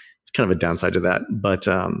earlier. It's kind of a downside to that. But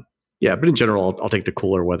but in general, I'll take the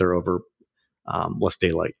cooler weather over less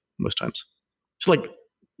daylight most times. So like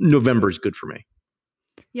November is good for me.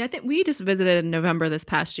 Yeah, I think we just visited in November this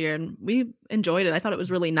past year and we enjoyed it. I thought it was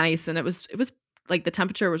really nice, and it was like the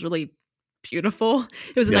temperature was really beautiful.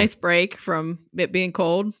 It was a nice break from it being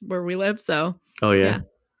cold where we live. So yeah.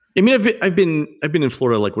 I mean, I've been in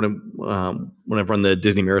Florida, like when I've run the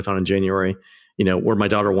Disney Marathon in January, where my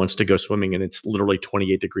daughter wants to go swimming and it's literally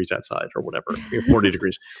 28 degrees outside or whatever, 40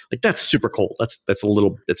 degrees. Like that's super cold. That's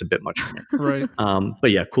a bit much for me. Right.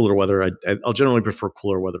 But yeah, cooler weather. I'll generally prefer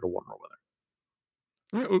cooler weather to warmer weather.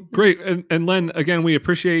 All right, well, great. And Len, again, we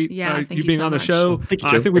appreciate you being on the show. Thank you,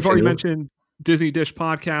 Joe. I think we've already mentioned Disney Dish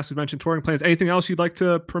Podcast. We mentioned touring plans. Anything else you'd like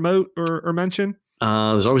to promote or mention?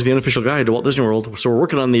 There's always the unofficial guide to Walt Disney World. So we're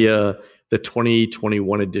working on the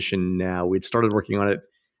 2021 edition now. We'd started working on it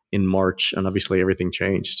in March, and obviously everything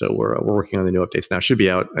changed. So we're working on the new updates now. Should be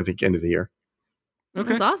out, I think, end of the year. Okay.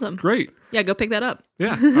 That's awesome. Great. Yeah, go pick that up.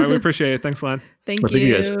 Yeah. All right, we appreciate it. Thanks, Len. Thank you. Thank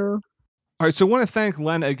you guys. All right, so I want to thank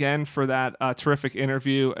Len again for that terrific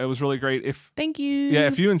interview. It was really great. Thank you. Yeah,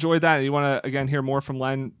 if you enjoyed that and you want to, again, hear more from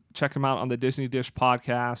Len, check him out on the Disney Dish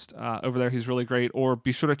podcast over there. He's really great. Or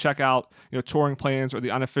be sure to check out touring plans or the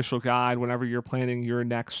unofficial guide whenever you're planning your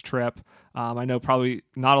next trip. I know probably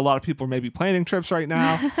not a lot of people are maybe planning trips right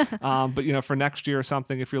now, but for next year or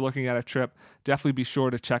something, if you're looking at a trip, definitely be sure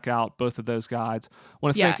to check out both of those guides.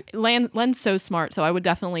 Len's so smart, so I would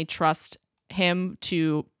definitely trust him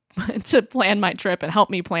to plan my trip and help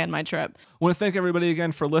me plan my trip. I want to thank everybody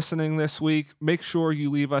again for listening this week. Make sure you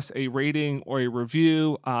leave us a rating or a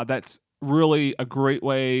review. That's really a great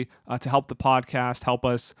way to help the podcast, help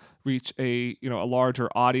us reach a larger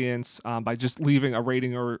audience by just leaving a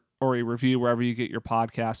rating or a review wherever you get your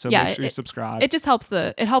podcast. So make sure you subscribe. It just helps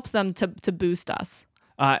them to boost us.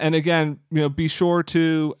 And again, be sure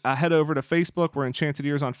to head over to Facebook. We're Enchanted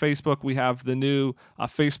Ears on Facebook. We have the new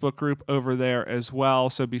Facebook group over there as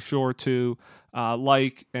well. So be sure to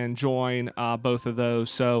like and join both of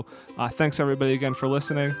those. So thanks everybody again for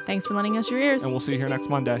listening. Thanks for lending us your ears. And we'll see you here next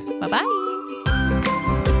Monday. Bye-bye.